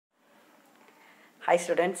Hi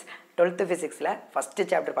students, 12th physics la first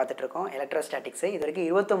chapter பார்த்துட்டு இருக்கோம் electrostatics. இது வரைக்கும்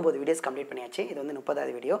 29 வீடியோஸ் கம்ப்ளீட் பண்ணியாச்சு. இது வந்து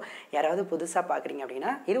 30வது வீடியோ. யாராவது புதுசா பார்க்கறீங்க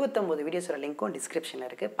அப்படினா 29 வீடியோஸோட லிங்க்கும் டிஸ்கிரிப்ஷன்ல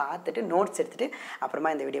இருக்கு. பார்த்துட்டு நோட்ஸ் எடுத்துட்டு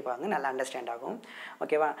அப்புறமா இந்த வீடியோ பாருங்க, நல்லா அண்டர்ஸ்டாண்ட் ஆகும்.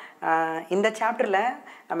 ஓகேவா? இந்த சாப்டர்ல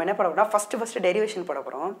நம்ம என்ன பண்ண போறோம்னா ஃபர்ஸ்ட் டெரிவேஷன் போட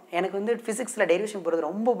போறோம். எனக்கு வந்து பிசிக்ஸ்ல டெரிவேஷன் போறது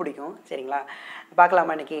ரொம்ப பிடிக்கும். சரிங்களா?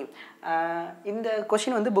 பார்க்கலாமா இன்னைக்கு? இந்த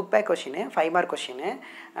क्वेश्चन வந்து book back question 5 mark question.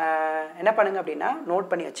 என்ன பண்ணுங்க அப்படினா நோட்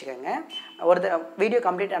பண்ணி வச்சுக்கோங்க. ஒரு வீடியோ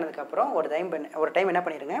கம்ப்ளீட் ஆனதுக்கு அப்புறம் ஒரு டைம் என்ன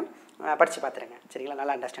பண்ணிருங்க, படிச்சு பாத்துருங்க. சரிங்களா?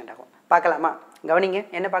 நல்லா அண்டர்ஸ்டாண்ட் ஆகும். பார்க்கலாமா? கவனிங்க.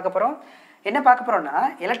 என்ன பார்க்க போறோம்னா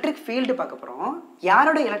எலக்ட்ரிக் ஃபீல்ட் பார்க்க போறோம்.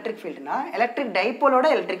 யாரோட எலக்ட்ரிக் ஃபீல்ட்னா எலக்ட்ரிக் டைபோலோட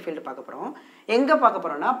எலக்ட்ரிக் ஃபீல்ட் பார்க்க போறோம். எங்க பார்க்க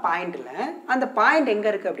போறோம்னா பாயிண்ட்ல. அந்த பாயிண்ட் எங்க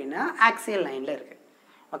இருக்கு அப்படினா ஆக்சியல் லைன்ல இருக்கு.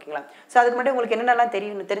 ஓகேங்களா? சோ அதுக்கு முன்னாடி உங்களுக்கு என்னென்னலாம்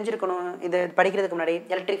தெரிஞ்சிருக்கணும், இது படிக்கிறதுக்கு முன்னாடி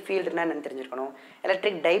எலக்ட்ரிக் ஃபீல்ட்னா என்னன்னு தெரிஞ்சிருக்கணும்,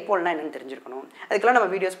 எலக்ட்ரிக் டைபோல்னா என்னன்னு தெரிஞ்சிருக்கணும். அதுக்கெல்லாம்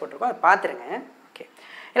நம்ம வீடியோஸ் போட்டுருக்கோம், அதை பார்த்துருங்க. ஓகே.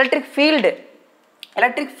 எலக்ட்ரிக் ஃபீல்டு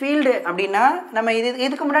அப்படின்னா நம்ம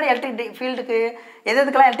இதுக்கு முன்னாடி எலக்ட்ரிக் ஃபீல்டுக்கு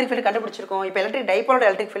எதுக்கெல்லாம் எலக்ட்ரிக் ஃபீல்டு கண்டுபிடிச்சிருக்கோம். இப்போ எலக்ட்ரிக் டைபோலோட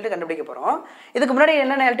எலக்ட்ரிக் ஃபீல்டு கண்டுபிடிக்க போகிறோம். இதுக்கு முன்னாடி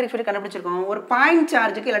என்னென்ன எலக்ட்ரிக் ஃபீல்டு கண்டுபிடிச்சிருக்கோம், ஒரு பாயிண்ட்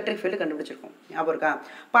சார்ஜுக்கு எலக்ட்ரிக் ஃபீல்டு கண்டுபிடிச்சிருக்கோம். ஞாபகம் இருக்கா?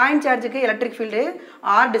 பாயிண்ட் சார்ஜுக்கு எலக்ட்ரிக் ஃபீல்டு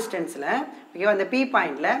ஆர் டிஸ்டன்ஸில், ஓகேவா, அந்த பி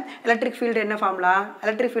பாயிண்டில் எலக்ட்ரிக் ஃபீல்டு என்ன ஃபார்முலா,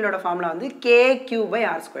 எலக்ட்ரிக் ஃபீல்டோட ஃபார்முலா வந்து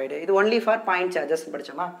KQ/R². இது only for point charges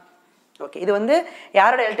படிச்சோமா? Okay. இது வந்து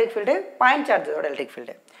யாரோட electric field? Point சார்ஜோட electric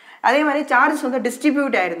field. அதே மாதிரி சார்ஜஸ் வந்து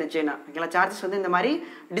டிஸ்ட்ரிபியூட் ஆயிருந்துச்சுன்னா, ஓகேங்களா, சார்ஜஸ் வந்து இந்த மாதிரி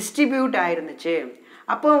டிஸ்ட்ரிபியூட் ஆயிருந்துச்சு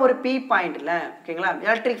அப்போ ஒரு பி பாயிண்ட்ல, ஓகேங்களா,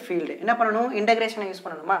 எலக்ட்ரிக் ஃபீல்டு என்ன பண்ணணும், இன்டகிரேஷனை யூஸ்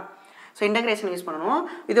பண்ணணுமா? ஸோ இன்டகிரேஷன் யூஸ் பண்ணணும்.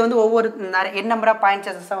 இது வந்து ஒவ்வொரு நம்பர் ஆஃப் பாயிண்ட்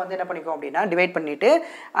சார்ஜஸாக வந்து என்ன பண்ணிக்கோம் அப்படின்னா டிவைட் பண்ணிட்டு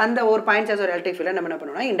அந்த ஒரு பாயிண்ட் சார்ஜ் ஒரு எலக்ட்ரிக் ஃபீல்டை நம்ம என்ன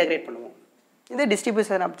பண்ணுவோம்னா இன்டகிரேட் பண்ணுவோம். இது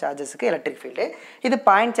டிஸ்ட்ரிபியூஷன் ஆஃப் சார்ஜஸ்க்கு எலக்ட்ரிக் ஃபீல்டு. இது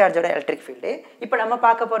பாயிண்ட் சார்ஜோட எலக்ட்ரிக் ஃபீல்டு. இப்போ நம்ம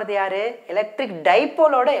பார்க்க போகிறது யாரு? Electric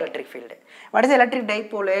டைபோலோட electric field. What is electric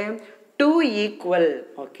dipole? two equal,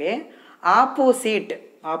 okay, opposite,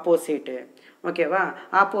 ஓகேவா,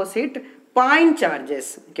 opposite point charges,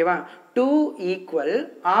 ஓகேவா, two equal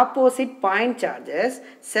opposite point charges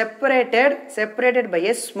separated by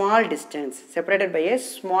a small distance,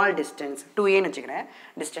 2a ன்னு வச்சுக்கிறேன்,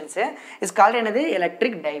 distance is called என்னது,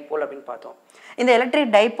 electric dipole அப்படின்னு பார்த்தோம். இந்த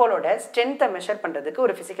எலக்ட்ரிக் டைபோலோட ஸ்ட்ரென்த்தை measure பண்ணுறதுக்கு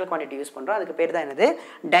ஒரு ஃபிசிக்கல் குவான்டிட்டி யூஸ் பண்ணுறோம். அதுக்கு பேர் தான் என்னது,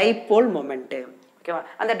 டைபோல் மொமெண்ட்டு. ஓகேவா?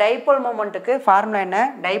 அந்த டைபோல் மொமெண்ட்டுக்கு ஃபார்முலா என்ன,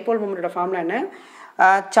 டைபோல் மொமெண்ட்டோட ஃபார்முலா என்ன,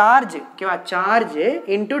 சார்ஜ், ஓகேவா, charge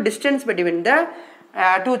into distance between the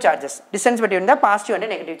two charges, distance between the positive and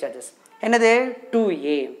negative charges. என்னது,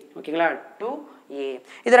 2a. ஓகேங்களா, 2a.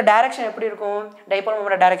 இதோட டைரக்ஷன் எப்படி இருக்கும்? Dipole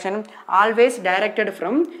moment direction always directed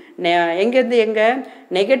from எங்கேருந்து எங்கே,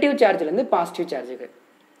 நெகட்டிவ் சார்ஜ்லேருந்து பாசிட்டிவ் சார்ஜுக்கு.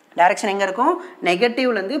 டைரக்ஷன் எங்கே இருக்கும்?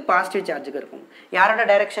 நெகட்டிவ்லேருந்து பாசிட்டிவ் சார்ஜுக்கு இருக்கும். யாரோட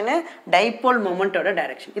டைரக்ஷனு? Dipole மொமெண்ட்டோட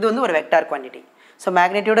direction. இது வந்து ஒரு வெக்டார் குவான்டிட்டி. ஸோ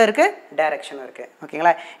மேக்னெட்டியூடும் இருக்குது, டைரக்ஷனும் இருக்குது.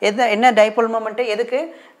 ஓகேங்களா? என்ன டைபோல் மொமெண்ட்டு எதுக்கு?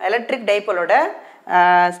 எலக்ட்ரிக் டைபோலோட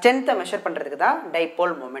ஸ்ட்ரென்த்தை மெஷர் பண்ணுறதுக்கு தான்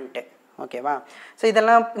டைபோல் மொமெண்ட்டு. ஓகேவா? ஸோ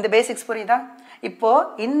இதெல்லாம் இந்த பேசிக்ஸ் புரியுதா? இப்போது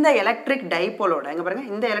இந்த எலக்ட்ரிக் டைபோலோட, எங்கே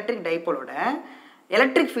பாருங்கள், இந்த எலக்ட்ரிக் டைபோலோட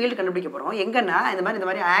எலக்ட்ரிக் ஃபீல்டு கண்டுபிடிக்க போகிறோம். எங்கன்னா இந்த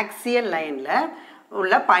மாதிரி ஆக்சியல் லைனில்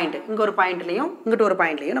உள்ள பாயிண்ட், இங்கே ஒரு பாயிண்ட்லையும் இங்கிட்ட ஒரு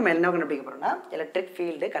பாயிண்ட்லையும் நம்ம என்ன கண்டுபிடிக்க போகிறோம்னா எலக்ட்ரிக்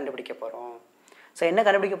ஃபீல்டு கண்டுபிடிக்க போகிறோம். ஸோ என்ன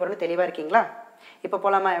கண்டுபிடிக்க போகிறோம்னு தெளிவாக இருக்கீங்களா? இப்போ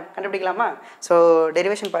போகலாமா, கண்டுபிடிக்கலாமா? ஸோ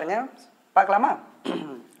டெரிவேஷன் பாருங்கள், பார்க்கலாமா?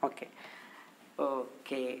 ஓகே.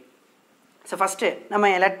 ஸோ ஃபஸ்ட்டு நம்ம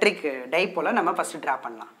எலக்ட்ரிக் டைபோலை நம்ம ஃபஸ்ட்டு ட்ரா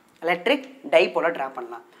பண்ணலாம்.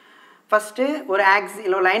 ஃபஸ்ட்டு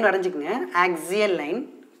ஒரு லைன் வரைஞ்சிக்கங்க, ஆக்சியல் லைன்.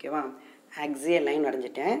 ஓகேவா? Axial line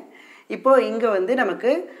வரைஞ்சிட்டேன். இப்போது இங்கே வந்து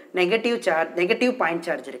நமக்கு நெகட்டிவ் பாயிண்ட்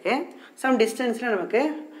சார்ஜ் இருக்குது. சம் டிஸ்டன்ஸில் நமக்கு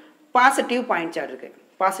பாசிட்டிவ் பாயிண்ட் சார்ஜ் இருக்குது.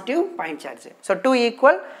 So two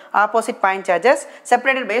equal opposite point charges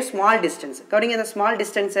separated by a small distance. கவனிங்க இந்த ஸ்மால்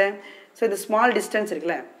டிஸ்டன்ஸு. ஸோ இந்த ஸ்மால் டிஸ்டன்ஸ்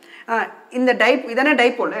இருக்குல்ல, இந்த இதானே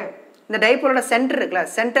டைபோல். இந்த டைபோலோட சென்டர் இருக்குல்ல,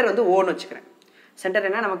 சென்டர் வந்து ஓன்னு வச்சுக்கிறேன். சென்டர்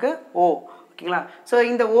என்ன நமக்கு ஓ. ஓகேங்களா? ஸோ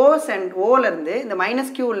இந்த ஓலேருந்து இந்த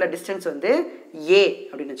 -q உள்ள டிஸ்டன்ஸ் வந்து ஏ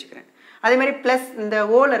அப்படின்னு வச்சுக்கிறேன். அதேமாதிரி ப்ளஸ் இந்த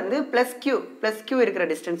ஓலேருந்து ப்ளஸ் q இருக்கிற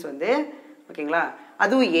டிஸ்டன்ஸ் வந்து, ஓகேங்களா,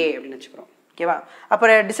 அதுவும் ஏ அப்படின்னு வச்சுக்கிறோம். ஓகேவா?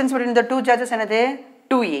 அப்புறம் டிஸ்டன்ஸ் பிட்வீன் இந்த டூ சார்ஜஸ் என்னது,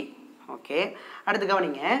 2a. ஓகே. அடுத்து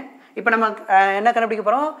கவனிங்க, இப்போ நம்ம என்ன கண்டுபிடிக்க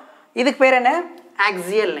போகிறோம், இதுக்கு பேர் என்ன,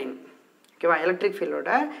 ஆக்சியல் லைன். ஓகேவா?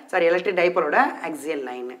 Electric டைபோலோட axial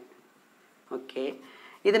line. ஓகே.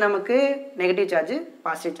 இது நமக்கு negative charge,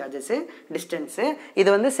 positive charges, distance. இது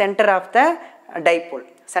வந்து சென்டர் ஆஃப் த டைபோல்.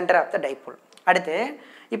 அடுத்து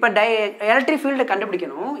இப்போ எலக்ட்ரிக் ஃபீல்டை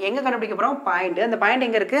கண்டுபிடிக்கணும். எங்கே கண்டுபிடிக்க போகிறோம்? பாயிண்ட்டு. அந்த பாயிண்ட்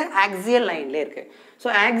எங்கே இருக்குது? ஆக்சியல் லைன்லேயே இருக்குது. ஸோ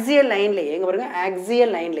ஆக்சியல் லைன்லேயே எங்கே பாருங்க,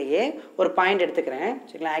 ஆக்சியல் லைன்லேயே ஒரு பாயிண்ட் எடுத்துக்கிறேன்.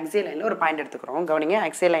 சரிங்களா? ஆக்சியல் லைனில் ஒரு பாயிண்ட் எடுத்துக்கிறோம். கவனிங்க,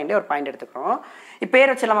 ஆக்சியல் லைன்லேயே ஒரு பாயிண்ட் எடுத்துக்கிறோம். இப்போ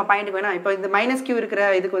பேர் வச்சிடலாமா பாயிண்ட்டுக்கு வேணாம்? இப்போ இந்த -q இருக்கிற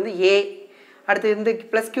இதுக்கு வந்து ஏ, அடுத்து இந்த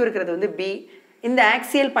 +q இருக்கிறது வந்து பி, இந்த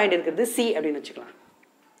ஆக்சியல் பாயிண்ட் இருக்கிறது சி அப்படின்னு வச்சுக்கலாம்.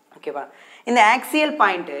 ஓகேவா? இந்த ஆக்சியல்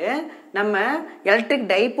பாயிண்ட்டு நம்ம எலக்ட்ரிக்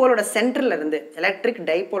டைபோலோட சென்டர்லேருந்து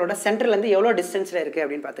எவ்வளோ டிஸ்டன்ஸில் இருக்குது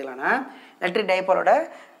அப்படின்னு பார்த்துக்கலாம்னா, எலக்ட்ரிக் டைபோலோட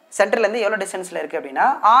சென்டர்லேருந்து எவ்வளோ டிஸ்டன்ஸில் இருக்குது அப்படின்னா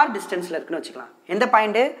ஆர் டிஸ்டன்ஸில் இருக்குன்னு வச்சுக்கலாம். எந்த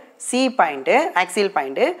point? C point, axial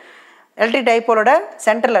point electric டைபோலோட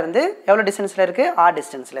சென்டர்லேருந்து எவ்வளோ டிஸ்டன்ஸில் இருக்குது? ஆர்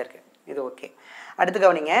டிஸ்டன்ஸில் இருக்குது. இது ஓகே. அடுத்து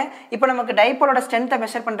கவனிங்க, இப்போ நமக்கு டைபோலோட ஸ்ட்ரென்த்தை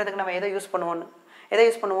மெஷர் பண்ணுறதுக்கு நம்ம எதை யூஸ் பண்ணுவோம்?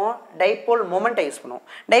 டைபோல் மொமெண்ட்டை யூஸ் பண்ணுவோம்.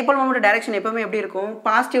 டைபோல் மொமெண்ட் டைரக்ஷன் எப்பவுமே எப்படி இருக்கும்?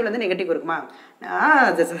 பாசிட்டிவ்லேருந்து நெகட்டிவ் இருக்குமா?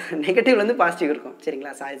 நெகட்டிவ்லேருந்து பாசிட்டிவ் இருக்கும்.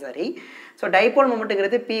 சரிங்களா? Sorry. So dipole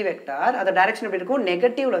மொமெண்ட்டுங்கிறது B vector, அதோட டைரக்ஷன் எப்படி இருக்கும்?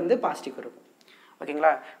 நெகட்டிவ்லேருந்து பாசிட்டிவ் இருக்கும்.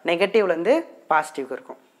 ஓகேங்களா? நெகட்டிவ்லேருந்து பாசிட்டிவ்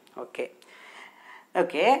இருக்கும். ஓகே.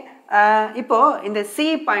 இப்போது இந்த சி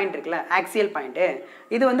பாயிண்ட் இருக்குல்ல, ஆக்சியல் பாயிண்ட்டு,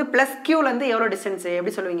 இது வந்து ப்ளஸ் கியூலேருந்து எவ்வளோ டிஸ்டன்ஸு?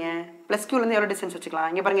 எப்படி சொல்லுவீங்க? ப்ளஸ் கியூலேருந்து எவ்வளோ டிஸ்டன்ஸ் வச்சுக்கலாம்?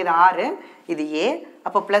 இங்கே பாருங்கள், இது ஆர், இது ஏ.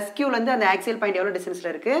 அப்போ ப்ளஸ் கியூலேருந்து அந்த ஆக்சியல் பாயிண்ட் எவ்வளோ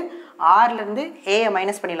டிஸ்டன்ஸில் இருக்குது? ஆர்லேருந்து ஏயை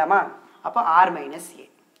மைனஸ் பண்ணிடலாமா? அப்போ ஆர் மைனஸ் ஏ.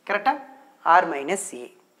 கரெக்டாக? ஆர் மைனஸ் ஏ.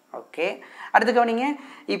 ஓகே. அடுத்து கவனிங்க,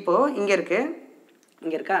 இப்போது இங்கே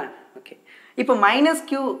இருக்கா? ஓகே. இப்போ மைனஸ்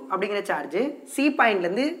கியூ அப்படிங்கிற சார்ஜு சி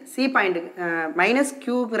பாயிண்ட்லேருந்து மைனஸ்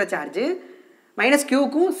கியூங்கிற சார்ஜு மைனஸ்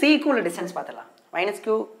கியூக்கும் சிக்கும் உள்ள டிஸ்டன்ஸ் பார்த்துடலாம். மைனஸ்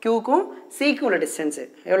கியூக்கும் சிக்கும் உள்ள டிஸ்டன்ஸு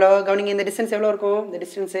எவ்வளோ? கவனிங்க, இந்த டிஸ்டன்ஸ் எவ்வளோ இருக்கும்? இந்த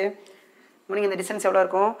டிஸ்டன்ஸ் எவ்வளோ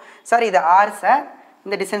இருக்கும்? சார் இது ஆர் சார்,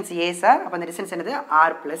 இந்த டிஸ்டன்ஸ் ஏ சார். அப்போ இந்த டிஸ்டன்ஸ் என்னது?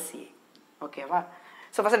 R plus A. ஓகேவா?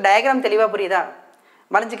 ஸோ ஃபஸ்ட்டு டயக்ராம் தெளிவாக புரியுதா?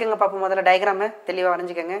 வரைஞ்சிக்கோங்க பார்ப்போம். முதல்ல டயக்ராமு தெளிவாக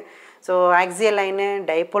வரைஞ்சிக்கோங்க. So axial line,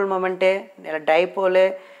 dipole moment,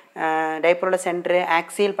 டைபோலோட centre,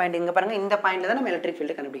 axial point. இங்கே பாருங்கள், இந்த பாயிண்டில் தான் நம்ம எலக்ட்ரிக்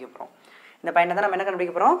ஃபீல்டு கண்டுபிடிக்க போகிறோம். இந்த பாயிண்டில் தான் நம்ம என்ன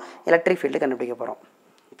கண்டுபிடிக்க போகிறோம்? எலக்ட்ரிக் ஃபீல்டு கண்டுபிடிக்க போகிறோம்.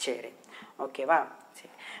 சரி, ஓகேவா?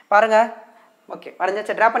 சரி, பாருங்கள். ஓகே,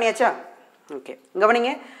 வரைஞ்சாச்சா? ட்ரா பண்ணியாச்சா? ஓகே,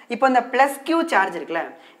 கவனிங்க. இப்போ இந்த ப்ளஸ் கியூ சார்ஜ் இருக்குல்ல,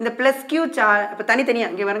 இந்த ப்ளஸ் கியூ சார்ஜ் இப்போ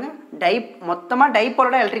தனித்தனியாக இங்கே பாருங்கள், மொத்தமாக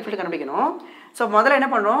டைபோலோட எலக்ட்ரிக் ஃபீல்டு கண்டுபிடிக்கணும். ஸோ முதல்ல என்ன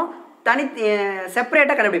பண்ணுறோம்?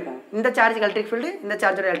 செப்பரேட்டாக கண்டுபிடிப்போம். இந்த சார்ஜுக்கு எலக்ட்ரிக் ஃபீல்டு, இந்த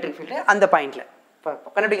சார்ஜோட எலக்ட்ரிக் ஃபீல்டு அந்த பாயிண்டில்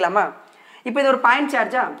கண்டுபிடிக்கலாமா? இப்போ இது ஒரு பாயிண்ட்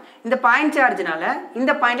சார்ஜா? இந்த பாயிண்ட் சார்ஜ்னால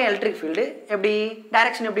இந்த பாயிண்டில் எலக்ட்ரிக் ஃபீல்டு எப்படி,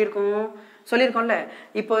 டைரக்ஷன் எப்படி இருக்கும் சொல்லியிருக்கோம்ல.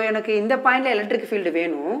 இப்போ எனக்கு இந்த பாயிண்டில் எலக்ட்ரிக் ஃபீல்டு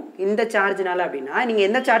வேணும் இந்த சார்ஜ்னால அப்படின்னா நீங்கள்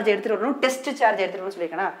எந்த சார்ஜ் எடுத்துகிட்டு வரணும்? டெஸ்ட் சார்ஜ் எடுத்துகிட்டு வரணும்னு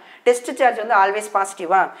சொல்லியிருக்கேன்னா, டெஸ்ட் சார்ஜ் வந்து ஆல்வேஸ்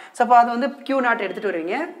பாசிட்டிவா? ஸோ அப்போ அது வந்து கியூ நாட் எடுத்துகிட்டு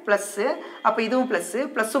வருவீங்க ப்ளஸ்ஸு. அப்போ இதுவும்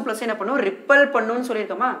ப்ளஸ்ஸும் என்ன பண்ணும்? ரிப்பல் பண்ணுன்னு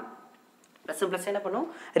சொல்லியிருக்கோமா? ப்ளஸ் என்ன பண்ணும்?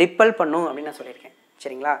 ரிப்பல் பண்ணும் அப்படின்னு நான் சொல்லியிருக்கேன்.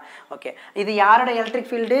 சரிங்களா? ஓகே. இது யாரோட எலக்ட்ரிக்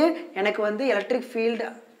ஃபீல்டு? எனக்கு வந்து எலக்ட்ரிக் ஃபீல்டு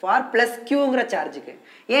ஃபார் ப்ளஸ் கியூங்கிற சார்ஜுக்கு.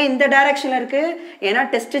 ஏன் இந்த டைரக்ஷனில் இருக்குது? ஏன்னா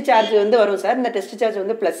டெஸ்ட் சார்ஜ் வந்து வரும் சார். இந்த டெஸ்ட் சார்ஜ்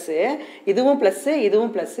வந்து ப்ளஸ்ஸு, இதுவும்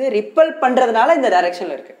ப்ளஸ்ஸு, ரிப்பல் பண்ணுறதுனால இந்த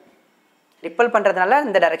டைரக்ஷனில்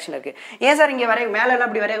இருக்குது. ஏன் சார் இங்கே மேலெல்லாம்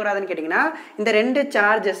அப்படி வரையக்கூடாதுன்னு கேட்டிங்கன்னா, இந்த ரெண்டு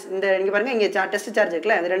சார்ஜஸ், இந்த இங்கே பாருங்கள், இங்கே டெஸ்ட் சார்ஜ்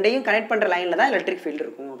இருக்குல்ல, இந்த ரெண்டையும் கனெக்ட் பண்ணுற லைனில் தான் எலக்ட்ரிக் ஃபீல்டு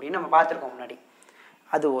இருக்கும் அப்படின்னு நம்ம பார்த்துருக்கோம் முன்னாடி.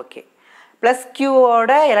 அது ஓகே. ப்ளஸ்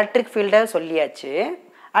கியூவோட எலக்ட்ரிக் ஃபீல்டை சொல்லியாச்சு.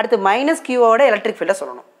 அடுத்து மைனஸ் கியூவோட எலக்ட்ரிக் ஃபீல்டை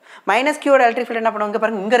சொல்லணும். மைனஸ் கியூவோட எலக்ட்ரிக் ஃபீல்டு என்ன பண்ணுவோம்? இங்கே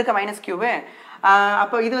பாருங்கள், இங்கே இருக்க மைனஸ் கியூவு.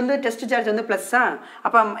 அப்போ இது வந்து டெஸ்ட் சார்ஜ் வந்து ப்ளஸ்ஸா?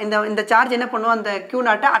 அப்போ இந்த சார்ஜ் என்ன பண்ணுவோம்? அந்த கியூ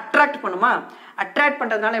நாட்டை அட்ராக்ட் பண்ணுமா? அட்ராக்ட்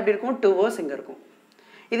பண்ணுறதுனால எப்படி இருக்கும்? 2 O's இங்கே இருக்கும்.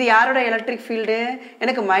 இது யாரோட எலக்ட்ரிக் ஃபீல்டு?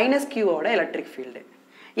 எனக்கு மைனஸ் கியூவோட எலக்ட்ரிக் ஃபீல்டு.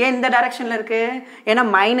 ஏன் இந்த டைரக்ஷனில் இருக்குது? ஏன்னா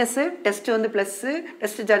மைனஸு, டெஸ்ட் வந்து plus,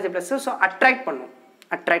 test charge plus. So attract பண்ணும்.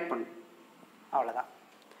 அவ்வளோதான்.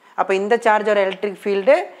 அப்போ இந்த சார்ஜோட எலக்ட்ரிக்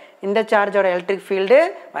ஃபீல்டு, இந்த சார்ஜோட எலக்ட்ரிக் ஃபீல்டு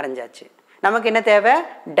வரைஞ்சாச்சு. நமக்கு என்ன தேவை?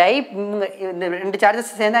 இந்த ரெண்டு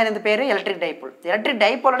சார்ஜஸ் சேர்ந்தா இந்த பேர் electric dipole. Electric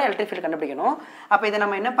டைபோலோட electric field கண்டுபிடிக்கணும். அப்போ இதை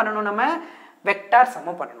நம்ம என்ன பண்ணணும்? நம்ம வெக்டார்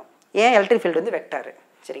சம்மம் பண்ணணும். ஏன் எலக்ட்ரிக் ஃபீல்டு வந்து வெக்டார்.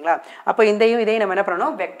 சரிங்களா? அப்போ இதையும் நம்ம என்ன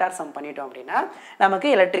பண்ணணும்? வெக்டார் சம் பண்ணிட்டோம் அப்படின்னா நமக்கு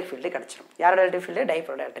எலக்ட்ரிக் ஃபீல்டு கிடச்சிடும். யாரோட எலக்ட்ரிக் ஃபீல்டு?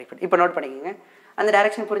 டைபோலோட electric field. இப்போ நோட் பண்ணிக்கோங்க. அந்த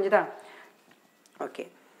டைரக்ஷன் புரிஞ்சுதா? ஓகே.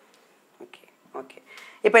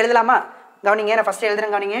 இப்போ எழுதலாமா? கவனிங்க, நான் ஃபஸ்ட்டு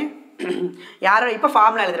எழுதுறேன். கவனிங்க, யாரோட இப்போ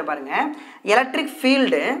ஃபார்முலா எழுதுறேன் பாருங்கள். எலக்ட்ரிக்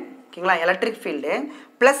ஃபீல்டு, ஓகேங்களா? எலக்ட்ரிக் ஃபீல்டு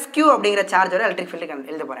ப்ளஸ் கியூ அப்படிங்கிற சார்ஜோட எலக்ட்ரிக் ஃபீல்டு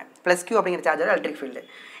எழுத போகிறேன். ப்ளஸ் கியூ அப்படிங்கிற சார்ஜோட எலக்ட்ரிக் ஃபீல்டு.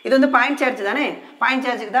 இது வந்து பாயிண்ட் சார்ஜ் தானே? பாயிண்ட்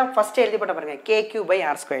சார்ஜுக்கு தான் ஃபஸ்ட்டு எழுதி போட்ட பாருங்கள்,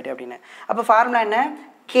 KQ/R² அப்படின்னு. அப்போ ஃபார்முலா என்ன?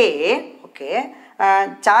 K, ஓகே,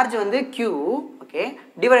 சார்ஜ் வந்து Q, okay,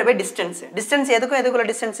 divide by distance எதுக்குள்ள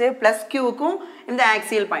டிஸ்டன்ஸு? ப்ளஸ் கியூவுக்கும் இந்த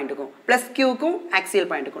ஆக்சியல் பாயிண்ட்டுக்கும், ப்ளஸ் கியூவுக்கும் ஆக்சியல்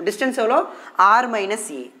பாயிண்ட்டுக்கும் டிஸ்டன்ஸ் எவ்வளோ? R மைனஸ்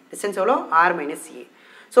ஏ. டிஸ்டன்ஸ் எவ்வளோ? R மைனஸ் ஏ.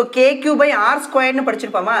 ஸோ KQ/R²ன்னு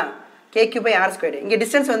படிச்சிருப்போமா? KQ/R². இங்கே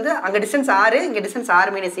டிஸ்டன்ஸ் வந்து அங்கே டிஸ்டன்ஸ் R, இங்கே distance R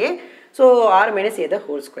minus A. So R minus A the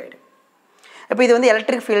whole square. இப்போ இது வந்து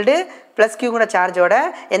எலக்ட்ரிக் ஃபீல்டு ப்ளஸ் கியூங்கிற சார்ஜோட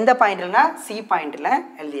எந்த பாயிண்ட்லனா சி பாயிண்டில்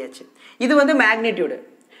எழுதியாச்சு. இது வந்து மேக்னிடியூடு,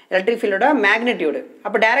 எலக்ட்ரிக் ஃபீல்டோட மேக்னிடியூடு.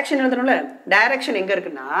 அப்போ டைரக்ஷன் எழுதணும்ல, டைரக்ஷன் எங்கே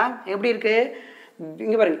இருக்குன்னா எப்படி இருக்குது?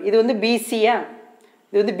 இங்கே பாருங்கள், இது வந்து பிசியா,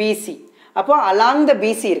 இது வந்து பிசி. அப்போ அலாங் த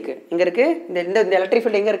பிசி இருக்குது. இங்கே இருக்குது இந்த எலக்ட்ரிக்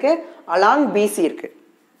ஃபீல்டு எங்கே இருக்குது? அலாங் பிசி இருக்குது.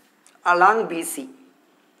 Along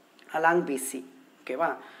PC. ஓகே, ஓகேவா?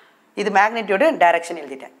 இது மேக்னெட்டியோட டைரக்ஷன்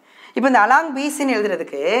எழுதிட்டேன். இப்போ இந்த அலாங் பிசின்னு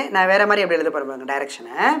எழுதுறதுக்கு நான் வேறு மாதிரி எப்படி எழுத போகிறேன்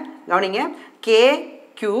டைரக்ஷனை கவனிங்க.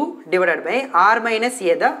 KQ divided by R minus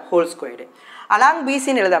A the whole squared. Along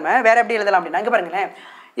பிசின்னு எழுதாமல் வேறு எப்படி எழுதலாம் அப்படின்னா இங்கே பாருங்களேன்.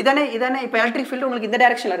 இதானே இப்போ எலக்ட்ரிக் ஃபீல்டு உங்களுக்கு இந்த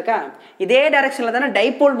டைரக்ஷனில் இருக்கா? இதே டைரக்ஷனில் தானே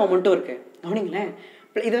டைபோல் மொமெண்ட்டும் இருக்குது. கவனிங்களேன்.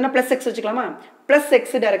 இது வேணால் ப்ளஸ் எக்ஸ் வச்சுக்கலாமா? ப்ளஸ்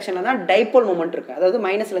எக்ஸ் டைரக்ஷனில் தான் டைபோல் மொமெண்ட் இருக்குது. அதாவது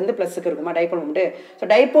மைனஸ்லேருந்து ப்ளஸுக்கு இருக்குமா dipole moment.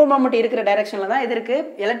 So dipole moment இருக்கிற டைரக்ஷனில் தான் இது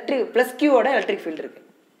இருக்குது. ப்ளஸ் கியூவோட எலக்ட்ரிக் ஃபீல்டு இருக்குது.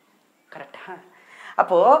 கரெக்டாக?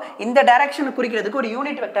 அப்போது இந்த டைரக்ஷனை குறிக்கிறதுக்கு ஒரு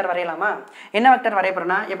யூனிட் வெக்டர் வரையலாமா? என்ன வெக்டர் வரைய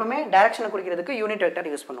போகிறோம்னா எப்பவுமே டைரக்ஷனை குறிக்கிறதுக்கு யூனிட் வெக்டர்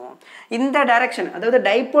யூஸ் பண்ணுவோம். இந்த டைரக்ஷன் அதாவது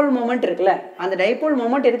டைபோல் மொமெண்ட் இருக்குல்ல, அந்த டைபோல்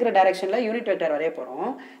மொமெண்ட் இருக்கிற டைரக்ஷனில் யூனிட் வெக்டர் வரைய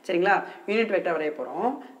போகிறோம். சரிங்களா? யூனிட் வெக்டர் வரைய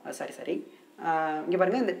போகிறோம். சரி இங்கே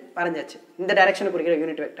பாருங்கள், இந்த வரைஞ்சாச்சு. இந்த டைரக்ஷனை குறிக்கிற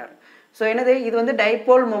யூனிட் வெக்டர். ஸோ என்னது இது வந்து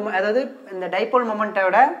டைபோல் மொமெண்ட், அதாவது இந்த டைபோல்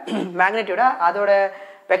மொமெண்ட்டோட மேக்னெட்டோட அதோட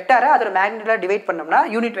வெக்டாரை அதோட மேக்னெட்டோட டிவைட் பண்ணோம்னா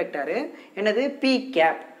யூனிட் வெக்டாரு என்னது பி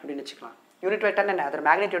கேப் அப்படின்னு வச்சுக்கலாம். யூனிட் வெக்டர்னு என்ன? அதோட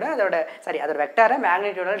மேக்னெட்டோட அதோட வெக்டாரை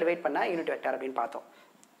மேக்னெட்டோட டிவைட் பண்ணால் யூனிட் வெக்டார் அப்படின்னு பார்த்தோம்.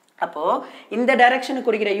 அப்போது இந்த டைரக்ஷனை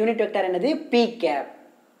குறிக்கிற யூனிட் வெக்டார் என்னது? பி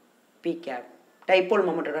கேப் டைபோல்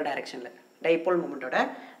மொமெண்ட்டோட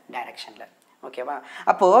டைரக்ஷனில். ஓகேவா?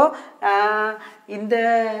 அப்போது இந்த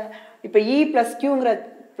இப்போ இ plus கியூங்கிற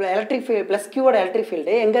electric field plus கியூவோட electric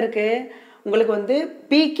field எங்கே இருக்குது? உங்களுக்கு வந்து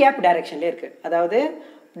பி கேப் டைரக்ஷன்லேயே இருக்குது. அதாவது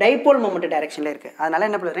டைபோல் மொமெண்ட் டைரக்ஷனில் இருக்குது. அதனால்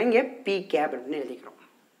என்ன பண்ணுறேன், இங்கே பி கேப் அப்படின்னு எழுதிக்கிறோம்.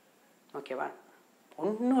 ஓகேவா?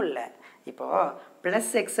 ஒன்றும் இல்லை. இப்போது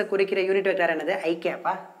ப்ளஸ் எக்ஸை குறிக்கிற யூனிட் வெக்டார் என்னது? ஐ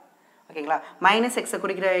கேப்பா. ஓகேங்களா? மைனஸ் எக்ஸை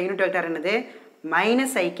குறிக்கிற யூனிட் வெக்டார் என்னது?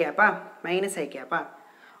 மைனஸ் ஐ கேப்பா.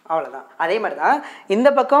 அவ்வளோதான். அதே மாதிரி தான் இந்த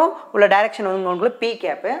பக்கம் உள்ள டைரக்ஷன் வந்து உங்களுக்கு பி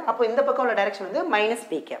கேப்பு. அப்போ இந்த பக்கம் உள்ள டைரக்ஷன் வந்து மைனஸ்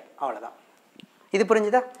பி கேப். அவ்வளோதான். இது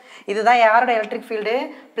புரிஞ்சுதா? இதுதான் யாரோட electric field?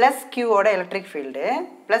 Plus கியூவோட electric field,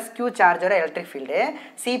 plus Q சார்ஜோட electric field.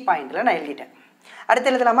 C பாயிண்டில் நான் எழுதிட்டேன். அடுத்து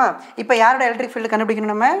எழுதலாமா? இப்போ யாரோட எலக்ட்ரிக் ஃபீல்டு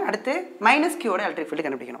கண்டுபிடிக்கணும்? நம்ம அடுத்து மைனஸ் கியூவோட எலக்ட்ரிக் ஃபீல்டு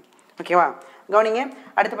கண்டுபிடிக்கணும். ஓகேவா? கவனிங்க.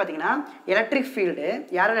 அடுத்து பார்த்தீங்கன்னா எலக்ட்ரிக் ஃபீல்டு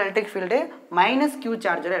யாரோட electric field? Minus Q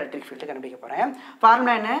சார்ஜோட electric field கண்டுபிடிக்க போகிறேன்.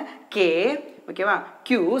 ஃபார்முலா என்ன? கே. ஓகேவா?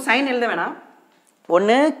 கியூ சைன் எழுத வேணாம்.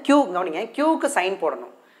 ஒன்று கியூ கவனிங்க, கியூவுக்கு சைன்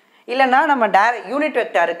போடணும், இல்லைன்னா நம்ம யூனிட்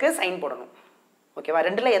வெக்டாருக்கு சைன் போடணும். ஓகேவா?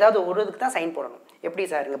 ரெண்டில் ஏதாவது ஒரு இதுக்கு தான் சைன் போடணும். எப்படி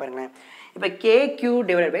சார்? இங்கே பாருங்களேன். இப்போ K Q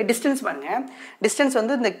divide by distance பாருங்கள். டிஸ்டன்ஸ்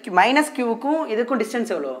வந்து இந்த மைனஸ் கியூவுக்கும் இதுக்கும்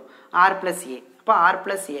டிஸ்டன்ஸ் எவ்வளோ? R plus A. அப்போ R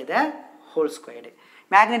plus A the whole squared.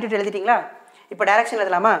 Magnitude எழுதிட்டிங்களா? இப்போ டைரக்ஷன்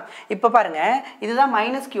எழுதலாமா? இப்போ பாருங்கள், இதுதான்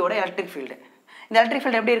மைனஸ் கியூவோட எலக்ட்ரிக் ஃபீல்டு. இந்த எலக்ட்ரிக்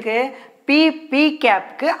ஃபீல்டு எப்படி இருக்குது? பி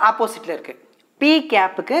கேப்புக்கு ஆப்போசிட்டில் இருக்குது. பி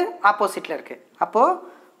கேப்புக்கு ஆப்போசிட்டில் இருக்குது. அப்போது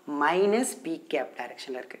மைனஸ் பி கேப்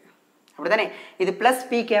டைரக்ஷனில் இருக்குது. அப்படி தானே? இது ப்ளஸ்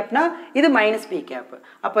பி கேப்னா இது மைனஸ் பி கேப்.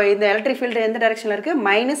 அப்போ இந்த எலக்ட்ரிக் ஃபீல்டு எந்த டைரக்ஷனில் இருக்குது?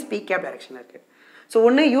 மைனஸ் பி கேப் டைரக்ஷனில் இருக்குது. ஸோ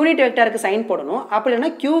ஒன்று யூனிட் வெக்டாருக்கு சைன் போடணும், அப்படி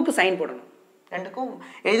இல்லைன்னா கியூவுக்கு சைன் போடணும். ரெண்டுக்கும்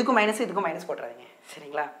இதுக்கும் மைனஸ் இதுக்கும் மைனஸ் போட்டுறாதீங்க.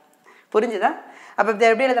 சரிங்களா? புரிஞ்சுதா? அப்போ இதை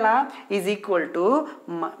எப்படி எழுதலாம்? இஸ் ஈக்குவல் டு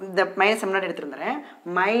இந்த மைனஸ் முன்னாடி எடுத்துருந்துறேன்.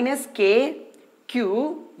 Minus K Q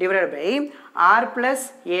divided by R plus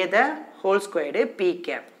A the whole squared B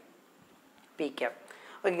gap.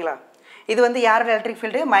 ஓகேங்களா? இது வந்து யாரோட electric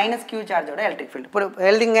field? Minus Q சார்ஜோட electric field.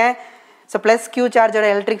 எழுதுங்க. So plus Q சார்ஜோட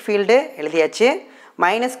electric field எழுதியாச்சு,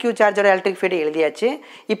 மைனஸ் கியூ சார்ஜோட எலக்ட்ரிக் ஃபீல்டு எழுதியாச்சு.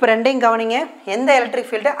 இப்போ ரெண்டையும் கவனிங்க, எந்த எலக்ட்ரிக்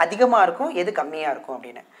ஃபீல்டு அதிகமாக இருக்கும், எது கம்மியாக இருக்கும்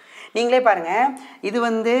அப்படின்னு நீங்களே பாருங்கள். இது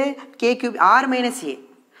வந்து கே கியூப் ஆர் மைனஸ் ஏ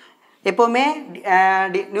எப்போவுமே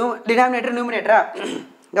டினாமினேட்டர் நியூமினேட்டரா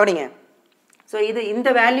கவனிங்க. ஸோ இந்த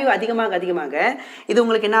வேல்யூ அதிகமாக இது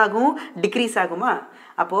உங்களுக்கு என்ன ஆகும்? டிக்ரீஸ் ஆகுமா?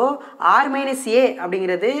 அப்போது ஆர் மைனஸ் ஏ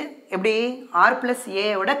அப்படிங்கிறது எப்படி? ஆர் ப்ளஸ்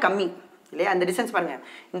ஏவோட கம்மி இல்லையா? அந்த டிஸ்டன்ஸ் பாருங்கள்,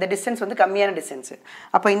 இந்த டிஸ்டன்ஸ் வந்து கம்மியான டிஸ்டன்ஸு.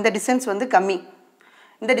 அப்போ இந்த டிஸ்டன்ஸ் வந்து கம்மி,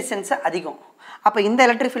 இந்த டிஸ்டன்ஸு அதிகம். அப்போ இந்த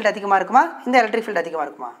எலக்ட்ரிக் ஃபீல்டு அதிகமாக இருக்குமா? இந்த எலக்ட்ரிக் ஃபீல்டு அதிகமாக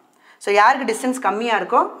இருக்குமா? ஸோ யாருக்கு டிஸ்டன்ஸ் கம்மியாக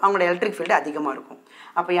இருக்கோ அவங்களோட எலக்ட்ரிக் ஃபீல்டு அதிகமாக இருக்கும்.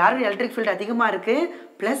 அப்போ யாரோட எலக்ட்ரிக் ஃபீல்டு அதிகமாக இருக்குது?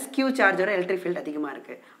 ப்ளஸ் கியூ சார்ஜோட எலக்ட்ரிக் ஃபீல்டு அதிகமாக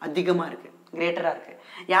இருக்குது, கிரேட்டராக இருக்குது.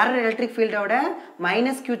 யாரோட எலக்ட்ரிக் ஃபீல்டோட?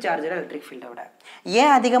 Minus Q சார்ஜோட electric ஃபீல்டோட.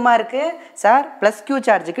 ஏன் அதிகமாக இருக்குது சார்? ப்ளஸ் கியூ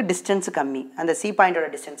சார்ஜுக்கு டிஸ்டன்ஸு கம்மி, அந்த சி பாயிண்டோட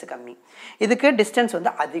டிஸ்டன்ஸு கம்மி, இதுக்கு டிஸ்டன்ஸ்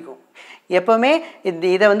வந்து அதிகம். எப்போவுமே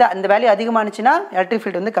இதை வந்து அந்த வேல்யூ அதிகமானுச்சுன்னா எலக்ட்ரிக்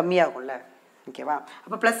ஃபீல்டு வந்து கம்மியாகும்ல. ஓகேவா?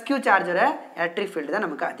 அப்போ ப்ளஸ் கியூ சார்ஜோட எலக்ட்ரிக் ஃபீல்டு தான்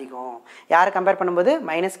நமக்கு அதிகம். யாரை கம்பேர் பண்ணும்போது?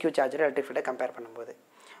 மைனஸ் கியூ சார்ஜோட எலக்ட்ரிக் ஃபீல்டை கம்பேர் பண்ணும்போது.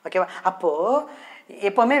 ஓகேவா? அப்போது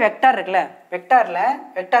எப்போவுமே வெக்டார் இருக்குல்ல,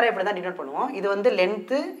 வெக்டாரை எப்படி தான் டினோட் பண்ணுவோம்? இது வந்து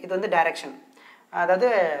லென்த்து, இது வந்து டைரக்ஷன். அதாவது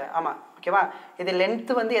ஆமாம், ஓகேவா? இது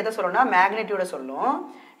லென்த்து வந்து எதை சொல்லணும்னா மேக்னெட்டியூட சொல்லும்,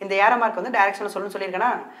 இந்த ஏரோ மார்க் வந்து டைரக்ஷனில் சொல்லணும்னு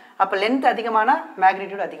சொல்லியிருக்கேன்னா, அப்போ லென்த் அதிகமான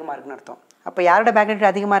மேக்னெட்டியூட் அதிகமாக இருக்குன்னு அர்த்தம். அப்போ யாரோட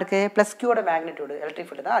மேக்னெட்டியூட் அதிகமாக இருக்குது? ப்ளஸ் கியூவோட மேக்னெட்டியூட் எலக்ட்ரிக்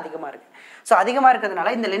ஃபீல்டு தான் அதிகமாக இருக்குது. ஸோ அதிகமாக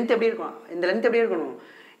இருக்கிறதுனால இந்த லென்த் எப்படி இருக்கும்? இந்த லென்த் எப்படி இருக்கணும்?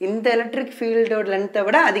 இந்த எலக்ட்ரிக் ஃபீல்டோட லென்த்தை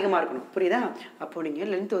விட அதிகமாக இருக்கணும். புரியுதா? அப்போ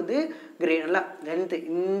நீங்கள் லென்த் வந்து நல்லா லென்த்து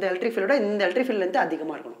இந்த எலக்ட்ரிக் ஃபீல்டோட இந்த எலக்ட்ரிக் ஃபீல்டு லென்த்து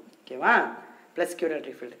அதிகமாக இருக்கணும். ஓகேவா? Plus Q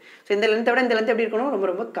electric field. So இந்த லென்த்தை விட இந்த லென்த் எப்படி இருக்கணும்? ரொம்ப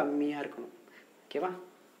ரொம்ப கம்மியாக இருக்கணும். ஓகேவா?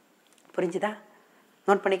 புரிஞ்சுதா?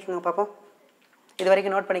 நோட் பண்ணிக்கோங்க பார்ப்போம். இது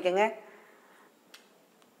வரைக்கும் நோட் பண்ணிக்கோங்க.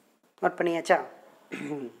 நோட் பண்ணியாச்சா?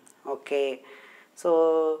 ஓகே. ஸோ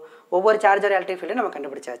ஒவ்வொரு சார்ஜோட எலக்ட்ரிக் ஃபீல்டு நம்ம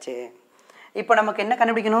கண்டுபிடிச்சாச்சு. இப்போ நமக்கு என்ன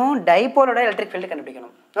கண்டுபிடிக்கணும்? டைபோலோட எலக்ட்ரிக் ஃபீல்டு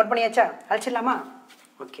கண்டுபிடிக்கணும். நோட் பண்ணியாச்சா? அழிச்சிடலாமா?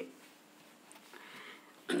 ஓகே.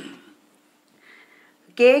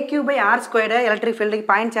 KQ/R² எலக்ட்ரிக் ஃபீல்டுக்கு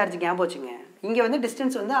பாயிண்ட் சார்ஜ் ஞாபகம் வச்சுங்க. இங்கே வந்து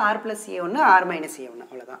டிஸ்டன்ஸ் வந்து R+A1 R-A1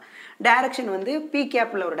 அவ்வளோதான். டைரக்ஷன் வந்து P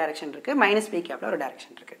கேப்பில் ஒரு டைரக்ஷன் இருக்குது, -P கேப்பில் ஒரு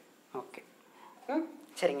டைரக்ஷன் இருக்குது. ஓகே.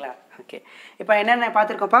 சரிங்களா? ஓகே. இப்போ என்னென்ன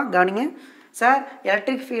பார்த்துருக்கோம்ப்பா கவனிங்க. Sir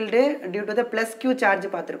electric field due to the plus Q charge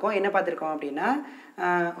பார்த்துருக்கோம். என்ன பார்த்துருக்கோம் அப்படின்னா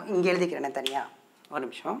இங்கே எழுதிக்கிறேன் தனியாக. ஒரு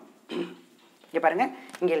நிமிஷம். இங்கே பாருங்கள்,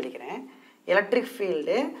 இங்கே எழுதிக்கிறேன். Electric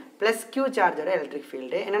field plus Q சார்ஜோட electric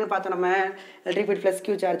field என்னென்னு பார்த்தோம் நம்ம? Electric field plus Q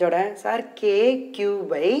சார்ஜோட sir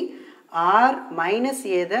KQ/R-A².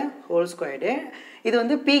 இது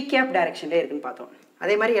வந்து P கேப் டைரக்ஷன்லேயே இருக்குன்னு பார்த்தோம்.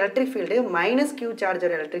 அதே மாதிரி electric field -Q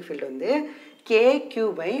சார்ஜோட electric field வந்து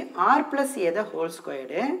KQ/R+A².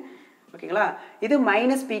 ஓகேங்களா? இது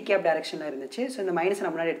 -P கேப் டைரக்ஷனில் இருந்துச்சு. ஸோ இந்த மைனஸ்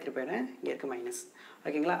நான் முன்னாடி எடுத்துகிட்டு போயிடுறேன். இங்கே இருக்குது மைனஸ்.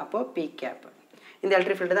 ஓகேங்களா? அப்போது P கேப் இந்த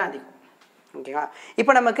எலக்ட்ரிக் ஃபீல்டு தான் அதிகம். ஓகேங்களா?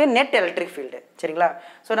 இப்போ நமக்கு நெட் எலக்ட்ரிக் ஃபீல்டு. சரிங்களா?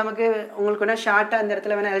 ஸோ நமக்கு உங்களுக்கு வேணால் ஷார்ட்டாக அந்த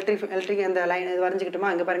இடத்துல வேணால் எலக்ட்ரிக் அந்த லைன் இது வரைஞ்சிக்கிட்டோமா?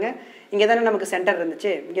 அங்கே பாருங்கள், இங்கே தானே நமக்கு சென்டர்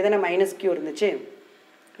இருந்துச்சு, இங்கே தானே -Q இருந்துச்சு,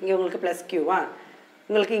 இங்கே உங்களுக்கு +Qவா,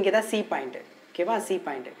 உங்களுக்கு இங்கே தான் C பாயிண்ட்டு. ஓகேவா? C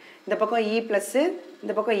point. இந்த பக்கம் E ப்ளஸ்ஸு,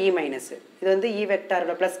 இந்த பக்கம் E மைனஸு. இது வந்து E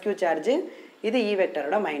வெக்டாரோட +Q சார்ஜு, இது E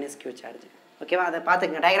வெக்டாரோட -Q சார்ஜ். ஓகேவா? அதை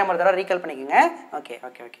பார்த்துக்கங்க. டயக்ராம் ஒரு தடவை ரீகால் பண்ணிக்கோங்க. Okay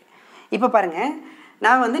okay okay. இப்போ பாருங்கள்,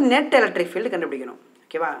 நான் வந்து நெட் எலக்ட்ரிக் ஃபீல்டு கண்டுபிடிக்கணும்.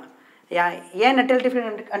 ஓகேவா? ஏன் நெட் எலக்ட்ரிக்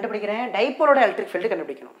ஃபீல்டு கண்டுபிடிக்கிறேன்? டைபோலோட எலக்ட்ரிக் ஃபீல்டு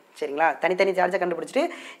கண்டுபிடிக்கணும். சரிங்களா? தனித்தனி சார்ஜை கண்டுபிடிச்சிட்டு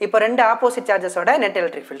இப்போ 2 ஆப்போசிட் சார்ஜஸோட நெட்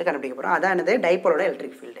எலக்ட்ரிக் ஃபீல்டு கண்டுபிடிக்க போகிறோம். அதான் என்னது? டைபோலோட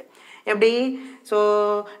எலக்ட்ரிக் ஃபீல்டு. எப்படி? ஸோ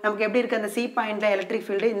நமக்கு எப்படி இருக்குது? அந்த C பாயிண்டில் எலக்ட்ரிக்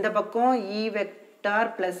ஃபீல்டு இந்த பக்கம் E வெக்டார்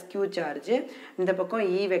 +Q சார்ஜ், இந்த பக்கம்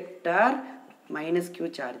E vector -Q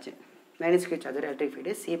charge. -Q சார்ஜோட electric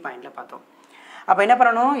field C பாயிண்டில் பார்த்தோம். அப்போ என்ன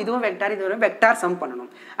பண்ணணும்? இதுவும் வெக்டார், இதுவும் வெக்டார் சம் பண்ணணும்.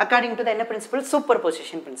 அக்கார்டிங் டு த என்ன பிரின்சிபல்? சூப்பர்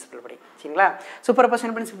பொசிஷன் பிரின்சிபல் படி. சரிங்களா? சூப்பர்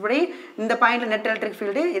பொசிஷன் பிரின்சிபல் படி இந்த பாயிண்டில் நெட் எலக்ட்ரிக்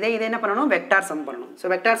ஃபீல்டு இதை என்ன பண்ணணும்? வெக்டார் சம் பண்ணணும். ஸோ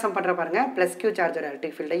வெக்டார் சம் பண்ணுற பாருங்கள், +Q சார்ஜோட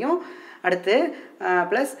எலக்ட்ரிக் ஃபீல்டையும் அடுத்து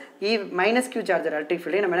ப்ளஸ் -Q சார்ஜோட எலக்ட்ரிக்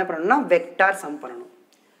ஃபீல்டையும் நம்ம என்ன பண்ணணும்னா வெக்டார் சம் பண்ணணும்.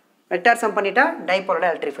 வெக்டார் சம் பண்ணிட்டா டைபோலோட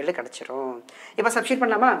எலக்ட்ரிக் ஃபீல்டு கிடச்சிரும். இப்போ சப்ஸ்டிட்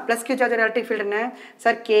பண்ணலாமா? +Q சார்ஜோட எலக்ட்ரிக் ஃபீல்டு என்ன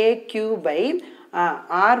sir? KQ/R-A²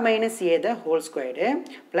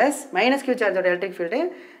 plus -Q சார்ஜோட electric field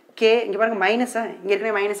இங்கே பாருங்கள் மைனஸா, இங்கே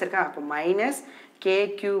இருக்கிற மைனஸ் இருக்கா? அப்போ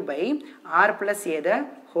 -KQ/R+A².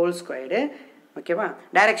 ஓகேவா?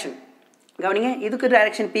 டைரக்ஷன் கவனிங்க, இதுக்கு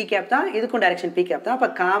டைரக்ஷன் P கேப் தான், இதுக்கும் டைரக்ஷன் P கேப் தான். அப்போ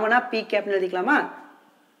காமனாக P கேப்னு எழுதிக்கலாமா?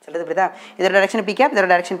 சொல்கிறது புரியுதா? இதோட டைரக்ஷன் P கேப், இதோட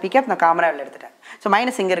டைரக்ஷன் P கேப். நான் காமனாக எடுத்துட்டேன். ஸோ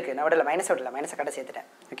மைனஸ் இங்கே இருக்குது, நான் விடல, மைனஸை கடை சேர்த்துட்டேன்.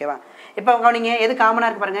 ஓகேவா? இப்போ கவனிங்க, எது காமனாக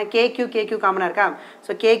இருக்குது பாருங்கள்? KQ காமனாக இருக்கா?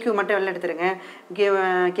 ஸோ KQ மட்டும் வெளில எடுத்துருங்க.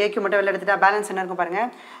 KQ மட்டும் வெளில எடுத்துட்டா பேலன்ஸ் என்ன இருக்கும் பாருங்கள்?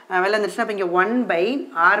 வெளில இருந்துச்சுன்னா இப்போ இங்கே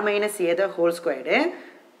 1/R-A²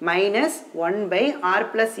 மைனஸ்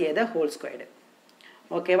 1/R+A².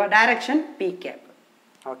 ஓகேவா? Direction P gap.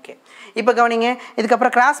 ஓகே. இப்போ கவனிங்க,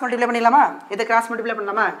 இதுக்கப்புறம் கிராஸ் மல்டிப்ளை பண்ணிடலாமா? இது கிராஸ் மல்டிப்ளை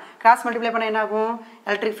பண்ணலாமா? கிராஸ் மல்டிப்ளை பண்ணால் என்ன ஆகும்?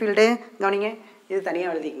 எலக்ட்ரிக் ஃபீல்டு கவனிங்க, இது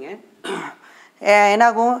தனியாக எழுதிக்கங்க.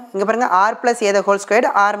 என்னாகும்? இங்கே பாருங்கள், R+A²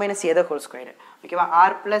 R-A². ஓகேவா?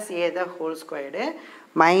 R+A²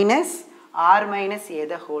 minus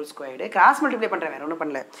R-A² cross multiply பண்ணுறேன், வேறு ஒன்றும்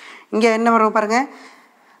பண்ணல. இங்கே என்ன வரும் பாருங்கள்?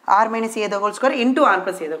 R-A² into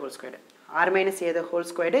R+A². R-A²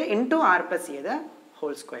 into R+A².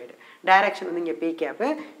 Direction வந்து இங்கே P கேப்பு,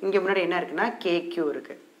 இங்கே முன்னாடி என்ன இருக்குன்னா KQ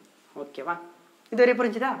இருக்குது. ஓகேவா? இது வரை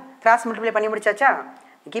புரிஞ்சுதா? கிராஸ் மல்டிப்ளை பண்ணி முடிச்சாச்சா?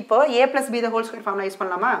 இப்போ A+B² ஃபார்முலா யூஸ்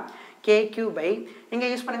பண்ணலாமா? KQ இங்கே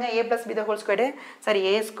யூஸ் பண்ணுங்கள். A+B² sorry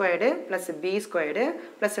A² + B²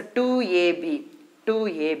 + 2AB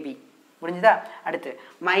முடிஞ்சுதா? அடுத்து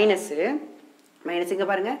மைனஸ் இங்கே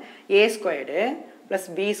பாருங்கள், A²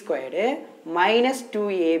 + B² -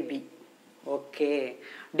 2AB. Okay.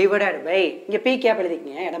 Divided by இங்கே P கேப்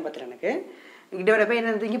எழுதிக்கிங்க, இடம் பத்திரம் எனக்கு. டிவைட் பை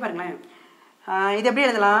என்ன இங்கே பாருங்களேன், இது எப்படி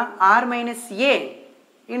எழுதலாம்? R-A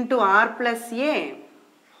into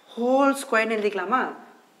R+A² எழுதிக்கலாமா?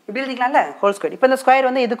 இப்படி எழுதிக்கலாம்ல, ஹோல்². இப்போ இந்த ஸ்கொயர்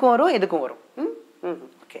வந்து இதுக்கும் வரும், இதுக்கும் வரும்.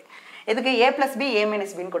 ஓகே. இதுக்கு A+B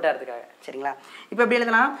A-Bன்னு கொட்டாகிறதுக்காக. சரிங்களா? இப்போ எப்படி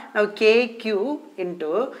எழுதலாம்? நான் KQ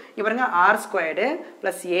இன்டூ இங்கே பாருங்க R² +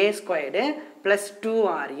 A² +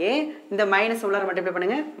 2RA. இந்த மைனஸ் உள்ளார மல்டிப்ளை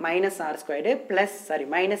பண்ணுங்க, -R² + A²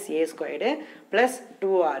 +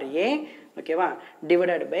 2RA. ஓகேவா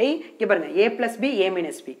டிவைடட் பை இங்கே பாருங்கள் a + b a -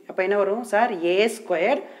 b அப்போ என்ன வரும் சார் a²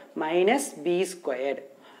 - b²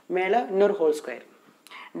 மேலே இன்னொரு whole square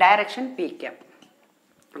direction p gap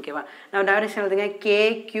ஓகேவா நம்ம டைரக்ஷன் எழுதுங்க k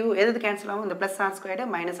q எது கேன்சல் ஆகும் இந்த +r²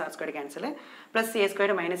 -r² cancel +a² -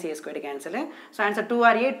 a² cancel so answer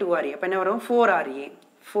 2ra 2ra அப்போ என்ன வரும்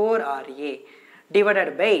 4ra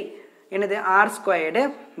டிவைடட் பை என்னது r² -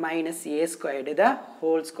 a² the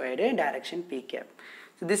whole squared direction p cap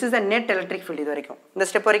so this is the net electric field இது வரைக்கும் இந்த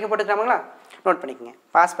ஸ்டெப் வரைக்கும் போட்டுக்கலாமா நோட் பண்ணிக்கங்க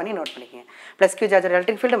பாஸ் பண்ணி நோட் பண்ணிக்கங்க plus q charger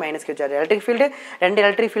electric field minus q charger electric field ரெண்டு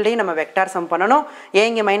எலக்ட்ரிக் ஃபீல்டையும் நம்ம வெக்டார் சம் பண்ணணும் ஏன்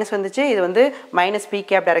இங்கே மைனஸ் வந்துச்சு இது வந்து -p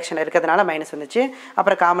கேப் டைரக்ஷன் இருக்கிறதுனால மைனஸ் வந்துச்சு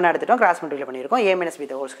அப்புறம் காமனாக எடுத்துட்டோம் கிராஸ் மல்டிப்ளை பண்ணியிருக்கோம் a - b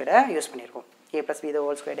the whole squared use பண்ணியிருக்கோம் a + b the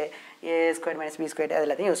whole squared a² - b² அது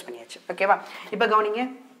எல்லாத்தையும் யூஸ் பண்ணியாச்சு ஓகேவா இப்போ கவனிங்க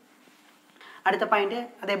அடுத்த பாயிண்ட்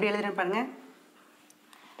அதை எப்படி எழுதுறேன்னு பாருங்க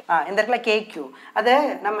இந்த இடத்துல KQ அதை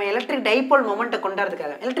நம்ம எலக்ட்ரிக் டைபோல் மொமெண்ட்டை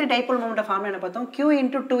கொண்டாடுறதுக்காக எலக்ட்ரிக் டைபோல் மொமெண்ட்டை ஃபார்ம் என்ன பார்த்தோம் Q ×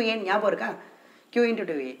 2a ஞாபகம் இருக்கா Q ×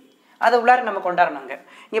 2a அதை உள்ளார நம்ம கொண்டாடணுங்க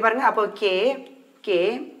இங்கே பாருங்க அப்போ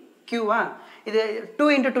Q இது 2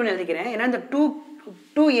 × 2ன்னு எழுதிக்கிறேன் ஏன்னா இந்த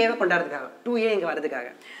 2a கொண்டாடுறதுக்காக 2a இங்கே வர்றதுக்காக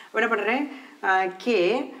என்ன பண்ணுறேன்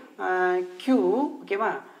Q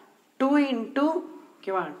ஓகேவா 2 ×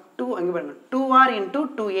 ஓகேவா 2 அங்கே பாருங்க 2r ×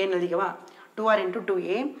 2a எழுதிக்கவா 2r ×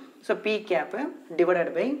 2a so p gap divided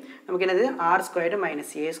by நமக்கு என்னது r² -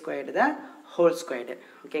 a² the whole squared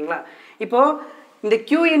ஓகேங்களா இப்போது இந்த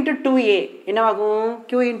q × 2a என்னவாகும்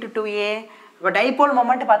q × 2a இப்போ டைபோல்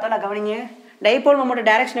மொமெண்ட் பார்த்தோம்னா கவனிங்க டைபோல் மொமெண்ட்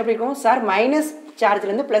டைரக்ஷன் எப்படி இருக்கும் sir minus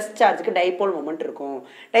சார்ஜ்லேருந்து plus சார்ஜுக்கு dipole moment இருக்கும்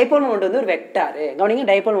டைபோல் மொமெண்ட் வந்து ஒரு வெக்டாரு கவனிங்க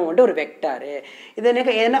டைபோல் மொமெண்ட் ஒரு வெக்டாரு இது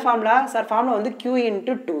எனக்கு என்ன ஃபார்முலா சார் ஃபார்முலா வந்து q ×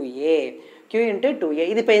 2a q × 2a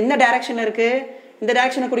இது இப்போ எந்த டைரக்ஷன் இருக்குது இந்த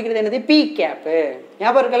டைரக்ஷனை குறிக்கிறது என்னது p கேப்பு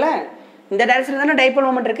ஞாபகம் இருக்குல்ல இந்த டைரக்ஷன் தானே டைபோல்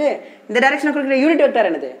மொமெண்ட் இருக்கு இந்த டைரக்ஷனை குறிக்கிற யூனிட் வெக்டார்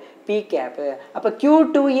என்னது p கேப்பு அப்போ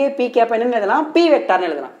q2a p கேப் என்னன்னு எழுதலாம் p வெக்டார்னு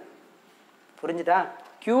எழுதலாம் புரிஞ்சுதா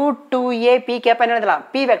q2a p கேப் என்ன எழுதலாம்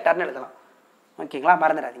p வெக்டார்னு எழுதலாம் ஓகேங்களா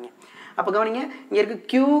மறந்துடாதீங்க அப்போ கவனிங்க இங்கே இருக்கு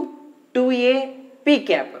q2a p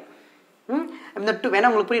கேப் இந்த 2 வேணா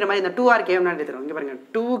உங்களுக்கு புரியுற மாதிரி இந்த 2r k எழுதுறோம் இங்கே பாருங்க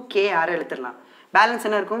 2kr எழுதிடலாம் பேலன்ஸ்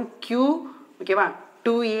என்ன இருக்கும் q ஓகேவா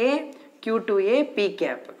 2a q2a p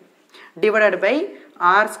cap divided by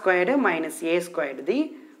r² - a² the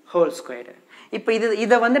whole squared இப்போ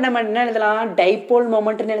இதை வந்து நம்ம என்ன எழுதலாம் டைபோல்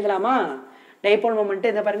மொமெண்ட்னு எழுதலாமா டைபோல் மொமெண்ட்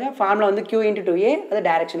இதை பாருங்க ஃபார்முலா வந்து q × 2a அது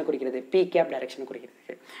டைரக்ஷனை குறிக்கிறது p கேப் டைரக்ஷனை குறிக்கிறது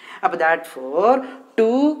அப்போ therefore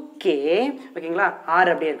 2k ஓகேங்களா r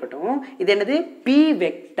அப்படியே இருக்கட்டும் இது என்னது p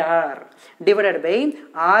vector divided by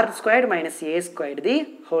r² - a² the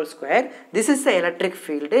whole square this is the electric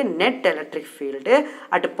field net electric field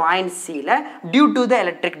at point C ல due to the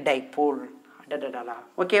electric dipole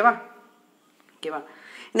ஓகேவா ஓகேவா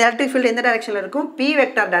இந்த எலக்ட்ரிக் ஃபீல்டு எந்த டைரக்ஷனில் இருக்கும் p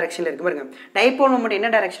வெக்டார் டைரக்ஷனில் இருக்குது பாருங்க டைபோல் மொமெண்ட் என்ன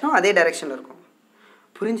டைரக்ஷனோ அதே டைரக்ஷனில் இருக்கும்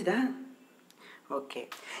புரிஞ்சுதா ஓகே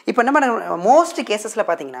இப்போ என்ன பண்ண மோஸ்ட் கேசஸில்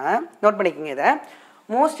பார்த்தீங்கன்னா நோட் பண்ணிக்கோங்க இதை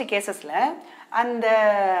மோஸ்ட் கேசஸில் அந்த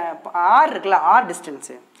ஆர் இருக்குல்ல ஆர்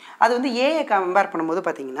டிஸ்டன்ஸு அது வந்து ஏஐ கம்பேர் பண்ணும்போது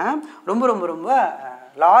பார்த்தீங்கன்னா ரொம்ப ரொம்ப ரொம்ப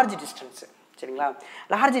லார்ஜ் டிஸ்டன்ஸு சரிங்களா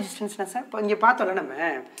லார்ஜ் டிஸ்டன்ஸ்னா சார் இப்போ இங்கே பார்த்தோம்ல நம்ம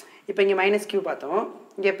இப்போ இங்கே -q பார்த்தோம்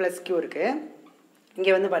இங்கே +q இருக்குது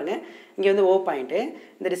இங்கே வந்து பாருங்கள் இங்கே வந்து O பாயிண்ட்டு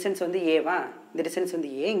இந்த டிஸ்டன்ஸ் வந்து ஏவா இந்த டிஸ்டன்ஸ் வந்து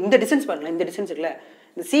ஏ இந்த டிஸ்டன்ஸ் பாருங்களேன் இந்த டிஸ்டன்ஸ் இருக்குல்ல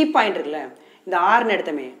இந்த சி பாயிண்ட் இருக்குல்ல இந்த ஆர்னு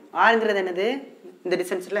எடுத்தமே ஆறுங்கிறது என்னது இந்த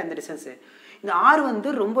டிஸ்டன்ஸ் இல்லை இந்த டிஸ்டன்ஸு இந்த ஆர் வந்து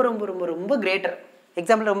ரொம்ப ரொம்ப ரொம்ப ரொம்ப கிரேட்டர்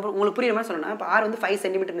எக்ஸாம்பிள் ரொம்ப உங்களுக்கு புரியுற மாதிரி சொல்லணும்னா இப்போ ஆர் வந்து 5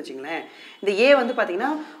 சென்டிமீட்டர்னு வச்சுங்களேன் இந்த ஏ வந்து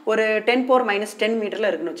பார்த்தீங்கன்னா ஒரு 10⁻−10 மீட்டரில்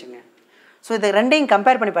இருக்குன்னு வச்சுங்க ஸோ இதை ரெண்டையும்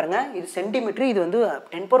கம்பேர் பண்ணி பாருங்கள் இது சென்டிமீட்டர் இது வந்து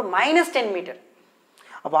 10⁻−10 மீட்டர்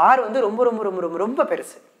அப்போ ஆர் வந்து ரொம்ப ரொம்ப ரொம்ப ரொம்ப ரொம்ப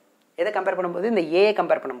பெருசு எதை கம்பேர் பண்ணும்போது இந்த ஏ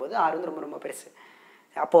கம்பேர் பண்ணும்போது ஆர் வந்து ரொம்ப ரொம்ப பெருசு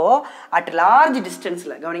அப்போது அட் லார்ஜ்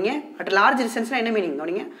டிஸ்டன்ஸில் கவனிங்க அட் லார்ஜ் டிஸ்டன்ஸ்னால் என்ன மீனிங்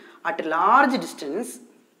கவனிங்க அட் லார்ஜ்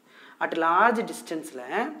டிஸ்டன்ஸில்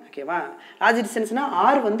ஓகேவா லார்ஜ் டிஸ்டன்ஸ்னால்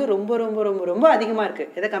ஆர் வந்து ரொம்ப ரொம்ப ரொம்ப ரொம்ப அதிகமாக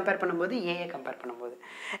இருக்குது எதை கம்பேர் பண்ணும்போது ஏஐ கம்பேர் பண்ணும்போது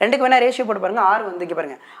ரெண்டுக்கு வேணால் ரேஷியோ போட்டு பாருங்கள் ஆர் வந்து இங்கே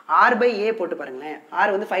பாருங்கள் r/a போட்டு பாருங்களேன்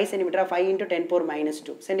ஆர் வந்து 5 சென்டிமீட்டர் 5 ×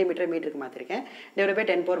 10⁻−2 சென்டிமீட்டர் மீட்டருக்கு மாற்றிருக்கேன் டிவைட் பை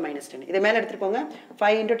 10⁻−10 இதை மேலே எடுத்துகிட்டு போங்க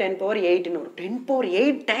 5 × 10⁸ ஒரு 10⁸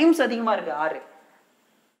 டைம்ஸ் அதிகமாக இருக்குது ஆர்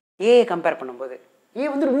ஏஐ கம்பேர் பண்ணும்போது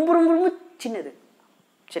ஏ வந்து ரொம்ப ரொம்ப ரொம்ப சின்னது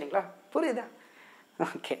சரிங்களா புரியுதா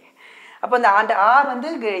ஓகே அப்போ அந்த ஆர் வந்து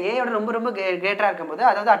ஏயோட ரொம்ப ரொம்ப கிரேட்டராக இருக்கும்போது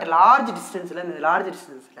அதாவது அட் லார்ஜ் டிஸ்டன்ஸில் இந்த லார்ஜ்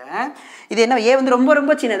டிஸ்டன்ஸில் இது என்ன ஏ வந்து ரொம்ப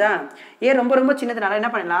ரொம்ப சின்னதா ஏ ரொம்ப ரொம்ப சின்னதுனால என்ன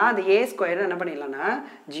பண்ணிடலாம் அந்த a² என்ன பண்ணிடலாம்னா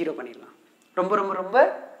 0 பண்ணிடலாம் ரொம்ப ரொம்ப ரொம்ப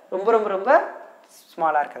ரொம்ப ரொம்ப ரொம்ப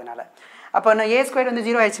ஸ்மாலாக இருக்கிறதுனால அப்போ நான் a² வந்து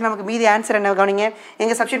 0 ஆயிடுச்சுன்னா நமக்கு மீதி ஆன்சர் என்ன கவனிங்க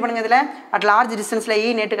எங்கே சப்ஸ்டியூட் பண்ணுங்க இதில் அட் லார்ஜ் டிஸ்டன்ஸில் இ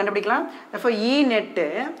நெட்டு கண்டுபிடிக்கலாம் அப்போ இ நெட்டு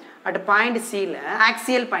அட் பாயிண்ட் சியில்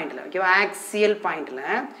ஆக்சியல் பாயிண்டில் ஓகேவா ஆக்சியல் பாயிண்டில்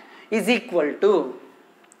இஸ் ஈக்குவல் டு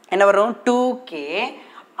என்ன வரும் 2k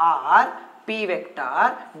r p vector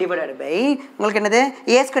divided by உங்களுக்கு என்னது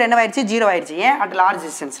a ஸ்கொயர் என்ன ஆயிடுச்சு 0 ஆயிடுச்சு ஏன் at large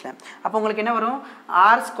distanceல அப்போ உங்களுக்கு என்ன வரும்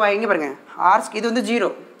r ஸ்கொயர் இங்க பாருங்க r இது வந்து 0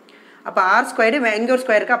 அப்ப r ஸ்கொயர் இங்க ஒரு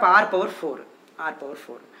ஸ்கொயர் இருக்கு அப்ப r பவர்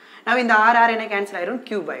 4 now இந்த r என்ன கேன்சல் ஆயிரும்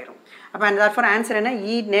கியூப் ஆயிரும் அப்ப and therefore answer என்ன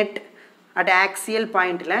e net at axial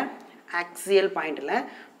pointல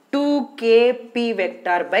 2k p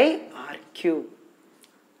vector by r cube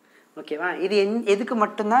ஓகேவா இது எதுக்கு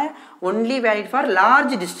மட்டும் தான் only valid for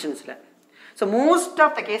large distanceல so most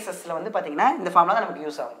of the casesல வந்து பாத்தீங்கன்னா இந்த ஃபார்முலா தான் நமக்கு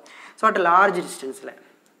யூஸ் ஆகும் so at large distanceல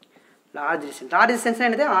large distance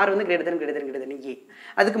என்னது r வந்து greater than e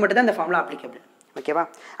அதுக்கு மட்டும் தான் இந்த ஃபார்முலா applicable ஓகேவா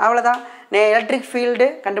அவ்வளவுதான் எலக்ட்ரிக் ஃபீல்ட்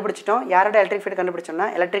கண்டுபிடிச்சிட்டோம் யாரோட electric field கண்டுபிடிச்சோம்னா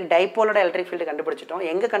electric டைபோலோட electric field கண்டுபிடிச்சிட்டோம்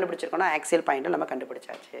எங்க கண்டுபிடிச்சிருக்கோம்னா ஆக்சியல் பாயிண்ட்ல நம்ம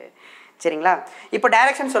கண்டுபிடிச்சாச்சு சரிங்களா இப்போ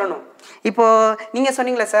டைரக்ஷன் சொல்லணும் இப்போ நீங்க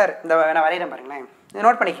சொன்னீங்களா சார் இந்த நான் வரையறேன் பாருங்களேன்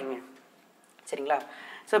நோட் பண்ணிக்கங்க சரிங்களா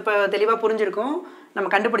சோ இப்போ தெளிவா புரிஞ்சிருக்கும் நம்ம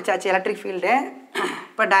கண்டுபிடிச்சாச்சு எலக்ட்ரிக் ஃபீல்ட்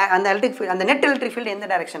இப்போ அந்த எலக்ட்ரிக் ஃபீல்ட் அந்த நெட் எலக்ட்ரிக் ஃபீல்ட் எந்த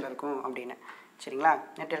டைரக்ஷன்ல இருக்கும் அப்படினு சரிங்களா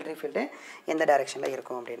நெட் எலக்ட்ரிக் ஃபீல்ட் எந்த டைரக்ஷன்ல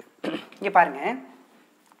இருக்கும் அப்படினு இங்க பாருங்க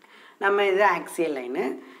நம்ம இது ஆக்சியல் லைன்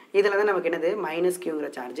இதுல தான் நமக்கு என்னது -q ங்கற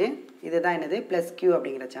சார்ஜ் இதுதான் என்னது +q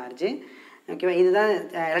அப்படிங்கற சார்ஜ் ஓகேவா இதுதான்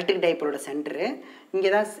எலக்ட்ரிக் டைபோலோட சென்டர் இங்க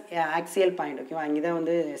தான் ஆக்சியல் பாயிண்ட் ஓகேவா இங்க தான்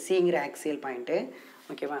வந்து c ங்கற ஆக்சியல் பாயிண்ட்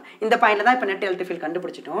ஓகேவா இந்த பாயிண்ட்ல தான் இப்ப நெட் எலக்ட்ரிக் ஃபீல்ட்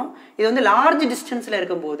கண்டுபிடிச்சிட்டோம் இது வந்து லார்ஜ் டிஸ்டன்ஸ்ல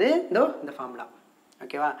இருக்கும்போது இந்த ஃபார்முலா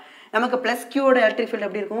ஓகேவா நமக்கு +q ஓட எலக்ட்ரிக் ஃபீல்ட்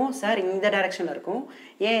எப்படி இருக்கும் சார் இந்த டைரக்ஷன்ல இருக்கும்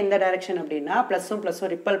ஏன் இந்த டைரக்ஷன் அப்படினா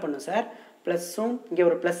 +ம் ரிப்பல் பண்ணும் சார் +ம் இங்க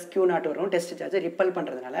ஒரு +q0 வரும் டெஸ்ட் சார்ஜ் ரிப்பல்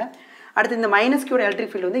பண்றதுனால அடுத்து இந்த -q ஓட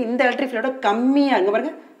எலக்ட்ரிக் ஃபீல்ட் வந்து இந்த எலக்ட்ரிக் ஃபீல்டோட கம்மியா இங்க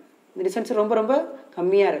பாருங்க இந்த டிஸ்டன்ஸ் ரொம்ப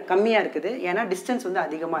கம்மியா இருக்குது ஏனா டிஸ்டன்ஸ் வந்து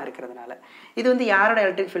அதிகமா இருக்குறதுனால இது வந்து யாரோட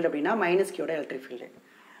எலக்ட்ரிக் ஃபீல்ட் அப்படினா -q ஓட எலக்ட்ரிக் ஃபீல்ட்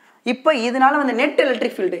இப்போ இதனால வந்து நெட்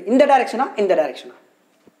எலக்ட்ரிக் ஃபீல்ட் இந்த டைரக்ஷனா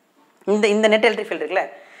இந்த நெட் எலக்ட்ரிக் ஃபீல்ட் இருக்குல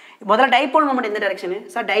முதல்ல டைபோல் மொமெண்ட் இந்த டைரக்ஷன்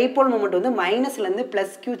சார் டைபோல் மொமெண்ட் வந்து மைனஸ்ல இருந்து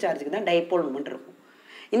 +q சார்ஜுக்கு தான் டைபோல் மொமெண்ட் இருக்கும்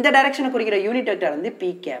இந்த டைரக்ஷனை குறிக்கிற யூனிட் வெக்டர் வந்து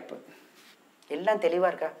p கேப் எல்லாம் தெளிவா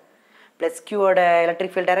இருக்கா +q ஓட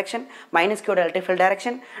எலக்ட்ரிக் ஃபீல்ட் டைரக்ஷன் -q ஓட electric field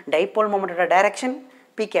direction dipole மொமெண்டோட direction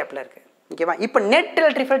p கேப்ல இருக்கு ஓகேவா இப்போ நெட்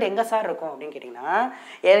எலக்ட்ரிக் ஃபீல்ட் எங்க சார் இருக்கும் அப்படினு கேட்டிங்கனா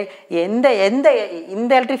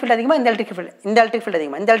இந்த எலக்ட்ரிக் ஃபீல்ட் அதிகமா இந்த எலக்ட்ரிக் ஃபீல்ட்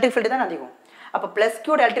அதிகமா இந்த எலக்ட்ரிக் ஃபீல்ட் தான் அதிகம் அப்ப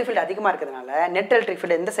 +q ஓட எலக்ட்ரிக் ஃபீல்ட் அதிகமா இருக்குதுனால நெட் எலக்ட்ரிக்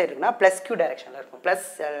ஃபீல்ட் எந்த சைடு இருக்குனா +q டைரக்ஷன்ல இருக்கும்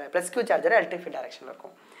 +q சார்ஜர் எலக்ட்ரிக் ஃபீல்ட் டைரக்ஷன்ல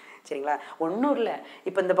இருக்கும் சரிங்களா ஒண்ணும் இல்ல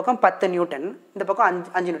இப்போ இந்த பக்கம் 10 நியூட்டன் இந்த பக்கம்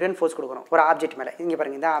 5 நியூட்டன் ஃபோர்ஸ் கொடுக்கறோம் ஒரு ஆப்ஜெக்ட் மேல இங்க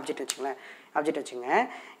பாருங்க இந்த ஆப்ஜெக்ட் வச்சுங்க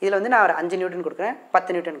இதுல வந்து நான் ஒரு 5 நியூட்டன் கொடுக்கறேன்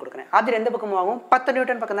 10 நியூட்டன் கொடுக்கறேன் ஆப்ஜெக்ட் எந்த பக்கம் மூவ் ஆகும் 10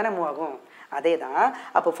 நியூட்டன் பக்கம் தானே மூவ் ஆகும் அதேதான்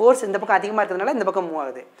அப்போ ஃபோர்ஸ் இந்த பக்கம் அதிகமா இருக்கிறதுனால இந்த பக்கம் மூவ்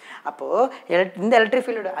ஆகுது அப்போ இந்த எலக்ட்ரிக்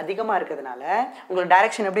ஃபீல்ட் அதிகமா இருக்கிறதுனால உங்களுக்கு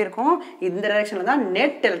டைரக்ஷன் எப்படி இருக்கும் இந்த டைரக்ஷன்ல தான்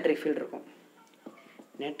நெட் எலக்ட்ரிக் ஃபீல்ட் இருக்கும்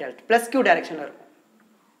நெட் +q டைரக்ஷன்ல இருக்கும்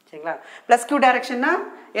சரிங்களா +q டைரக்ஷன்னா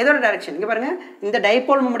எதோட டைரக்ஷன் இங்க பாருங்க இந்த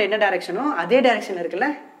டைபோல் மொமெண்ட் என்ன டைரக்ஷனோ அதே டைரக்ஷன்ல இருக்குல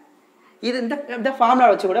இது இந்த ஃபார்முலா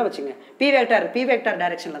வச்சு கூட வச்சுங்க p வெக்டர்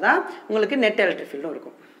டைரக்ஷன்ல தான் உங்களுக்கு நெட் எலக்ட்ரிக் ஃபீல்டும்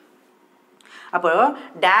இருக்கும் அப்போ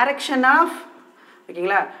டைரக்ஷன் ஆஃப்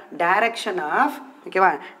ஓகேங்களா டைரக்ஷன் ஆஃப் ஓகேவா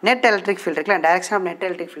நெட் எலக்ட்ரிக் ஃபீல்ட் இருக்குல direction of net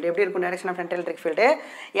electric field எப்படி இருக்கும் direction of net electric field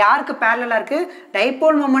யாருக்கு parallel-ஆ இருக்கு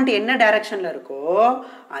டைபோல் மொமெண்ட் என்ன டைரக்ஷன்ல இருக்கோ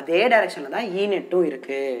அதே டைரக்ஷன்ல தான் e நெட்டும்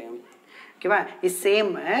இருக்கு ஓகேவா இஸ்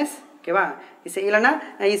சேம் as ஓகேவா இஸ் இல்லனா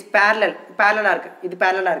இஸ் parallel-ஆ இருக்கு இது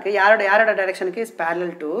parallel-ஆ இருக்கு யாரோட டைரக்ஷனுக்கு is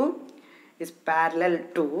parallel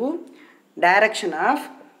to direction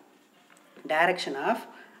of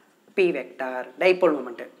p vector dipole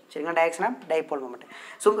moment சரிங்களா direction of dipole moment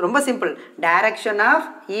so ரொம்ப simple direction of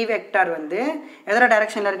e vector வந்து எதோட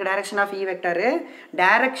டைரக்ஷன்ல இருக்கு direction of e vector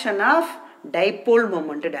direction of dipole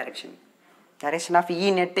moment direction of e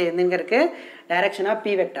net எங்க இருக்கு direction of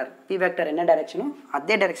p vector என்ன டைரக்ஷனோ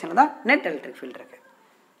அதே டைரக்ஷன்ல தான் net electric field இருக்கு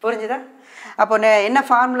புரிஞ்சுதா அப்போ என்ன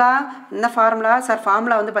ஃபார்முலா சார்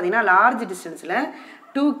ஃபார்முலா வந்து பாத்தீங்கன்னா லார்ஜ் டிஸ்டன்ஸ்ல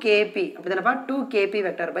 2kp அப்படிதானப்பா 2kp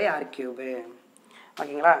vector by r cube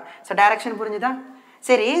ஓகேங்களா சோ டைரக்ஷன் புரிஞ்சுதா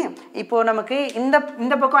சரி இப்போ நமக்கு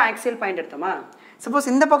இந்த பக்கம் ஆக்சியல் பாயிண்ட் எடுத்தோமா சப்போஸ்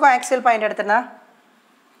இந்த பக்கம் ஆக்சியல் பாயிண்ட் எடுத்தனா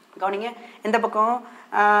கவனிங்க இந்த பக்கம்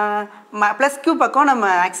 +q பக்கம் நம்ம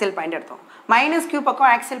ஆக்சியல் பாயிண்ட் எடுத்தோம் -q பக்கம்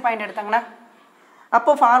ஆக்சியல் பாயிண்ட் எடுத்தாங்கனா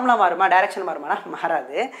அப்போ ஃபார்முலா மாறுமா டைரக்ஷன் மாறுமானா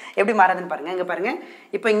மாறாது எப்படி மாறாதுன்னு பாருங்க இங்க பாருங்க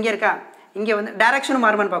இப்போ இங்க இருக்கா இங்க வந்து டைரக்ஷன்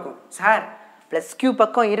மாறுமான்னு பாப்போம் சார் +q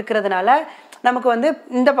பக்கம் இருக்குறதுனால நமக்கு வந்து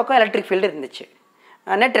இந்த பக்கம் எலக்ட்ரிக் ஃபீல்ட் இருந்துச்சு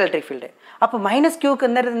நெட் எலக்ட்ரிக் ஃபீல்ட் அப்போ -q க்கு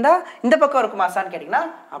இருந்தா இந்த பக்கம் இருக்குமா சார்னு கேட்டிங்கனா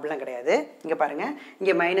அப்படிலாம் கிடையாது இங்க பாருங்க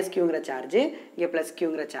இங்க -q ங்கற சார்ஜ் இங்க +q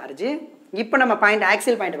ங்கற சார்ஜ் இப்போ நம்ம பாயிண்ட்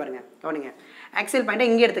ஆக்சியல் பாயிண்ட் பாருங்க கவனிங்க ஆக்சியல் பாயிண்ட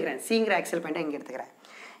இங்க எடுத்துக்கறேன் c ங்கற ஆக்சியல் பாயிண்ட இங்க எடுத்துக்கறேன்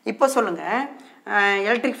இப்போ சொல்லுங்க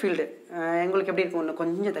எலக்ட்ரிக் ஃபீல்ட் உங்களுக்கு எப்படி இருக்கும்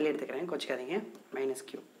கொஞ்சம் தள்ளி எடுத்துக்கறேன் கோச்சிக்காதீங்க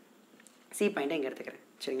 -q சி பாயிண்ட்டை இங்கே எடுத்துக்கிறேன்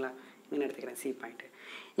சரிங்களா, இங்கே எடுத்துக்கிறேன் சி பாயிண்ட்டு.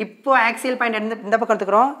 இப்போ ஆக்சியல் பாயிண்ட் இந்த பக்கம்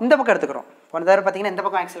எடுத்துக்கிறோம், இந்த பக்கம் எடுத்துக்கிறோம். போன தடவை பார்த்தீங்கன்னா இந்த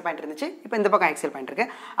பக்கம் ஆக்சியல் பாயிண்ட் இருந்துச்சு, இப்போ இந்த பக்கம் ஆக்சியல் பாயிண்ட்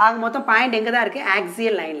இருக்குது. ஆக மொத்தம் பாயிண்ட் எங்கே தான் இருக்குது,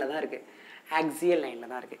 ஆக்சியல் லைனில் தான் இருக்குது, ஆக்சியல்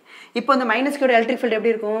லைனில் தான் இருக்குது. இப்போ இந்த மைனஸ் கியூட எலக்ட்ரிக் ஃபீல்டு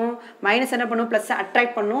எப்படி இருக்கும், மைனஸ் என்ன பண்ணும், ப்ளஸ்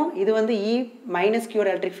அட்ராக்ட் பண்ணும். இது வந்து இ மைனஸ் கியூட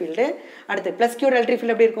எலக்ட்ரிக் ஃபீல்டு. அடுத்து ப்ளஸ் கியூட எலக்ட்ரிக்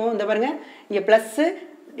ஃபீல்டு எப்படி இருக்கும், இந்த பாருங்கள் இங்கே ப்ளஸ்ஸு,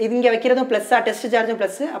 இது இங்கே வைக்கிறதும் ப்ளஸ்ஸா, டெஸ்ட் சார்ஜும்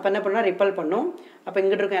ப்ளஸ்ஸு. அப்போ என்ன பண்ணால் ரிப்பல் பண்ணும். அப்போ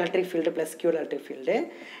இங்கிட்டு இருக்கும் electric field plus கியூட electric field.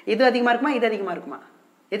 இது அதிகமாக இருக்குமா, இது அதிகமாக இருக்குமா,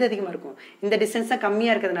 எது அதிகமாக இருக்கும், இந்த டிஸ்டன்ஸ் தான்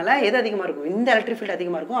கம்மியாக இருக்கிறதுனால எது அதிகமாக இருக்கும், இந்த எலக்ட்ரிக் ஃபீல்டு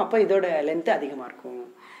அதிகமாக இருக்கும். அப்போ இதோட லென்த்து அதிகமாக இருக்கும்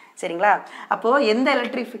சரிங்களா. அப்போது எந்த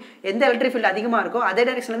எலக்ட்ரிக் ஃபீல்டு அதிகமாக இருக்கோ அதே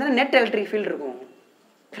டைரெக்ஷனில் தான் நெட் எலக்ட்ரிக் ஃபீல்டு இருக்கும்.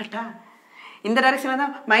 கரெக்டாக இந்த டைரெக்ஷனில்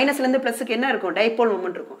தான் மைனஸ்லேருந்து ப்ளஸுக்கு என்ன இருக்கும், டைபோல்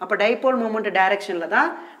மூமெண்ட் இருக்கும். அப்போ டைபோல் மூமெண்ட் டைரெக்ஷனில் தான்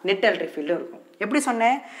நெட் எலக்ட்ரிக் ஃபீல்டும் இருக்கும். எப்படி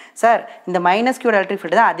சொன்னேன் சார், இந்த மைனஸ் கியூட எலக்ட்ரிக்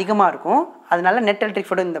ஃபீல்டு தான் அதிகமாக இருக்கும், அதனால நெட் எலக்ட்ரிக்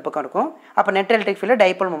ஃபீல்டு இந்த பக்கம் இருக்கும். அப்போ net electric field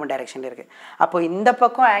dipole moment டைரெக்ஷனில் இருக்குது. அப்போ இந்த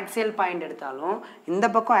பக்கம் ஆக்சியல் பாயிண்ட் எடுத்தாலும் இந்த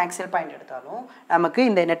பக்கம் ஆக்சியல் பாயிண்ட் எடுத்தாலும் நமக்கு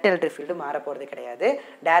இந்த நெட் எலக்ட்ரிக் ஃபீல்டு மாற போகிறது கிடையாது,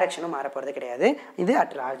 டைரெக்ஷனும் மாற போகிறது கிடையாது. இது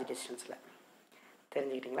அட் லார்ஜ் டிஸ்டன்ஸில்.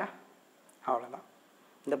 தெரிஞ்சுக்கிட்டிங்களா, அவ்வளோதான்.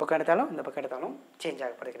 இந்த பக்கம் எடுத்தாலும் இந்த பக்கம் எடுத்தாலும் சேஞ்ச்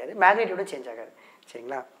ஆக போகிறது கிடையாது, மேக்னிடியூடும் சேஞ்ச் ஆகாது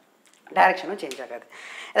சரிங்களா, டைரெக்ஷனும் சேஞ்ச் ஆகாது.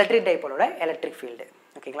 எலக்ட்ரிக் டைபோலோட எலக்ட்ரிக் ஃபீல்டு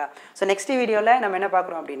ஓகேங்களா. ஸோ நெக்ஸ்ட் வீடியோவில் நம்ம என்ன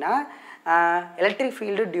பார்க்குறோம் அப்படின்னா எலக்ட்ரிக்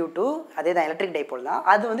ஃபீல்டு டியூ டு அதே தான் எலக்ட்ரிக் டைபோல் தான்,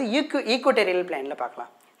 அது வந்து ஈக்குவட்டோரியல் பிளானில்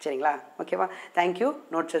பார்க்கலாம் சரிங்களா. ஓகேவா, தேங்க்யூ.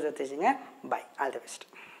 நோட்ஸ் எடுத்து வச்சுங்க. By, all the best.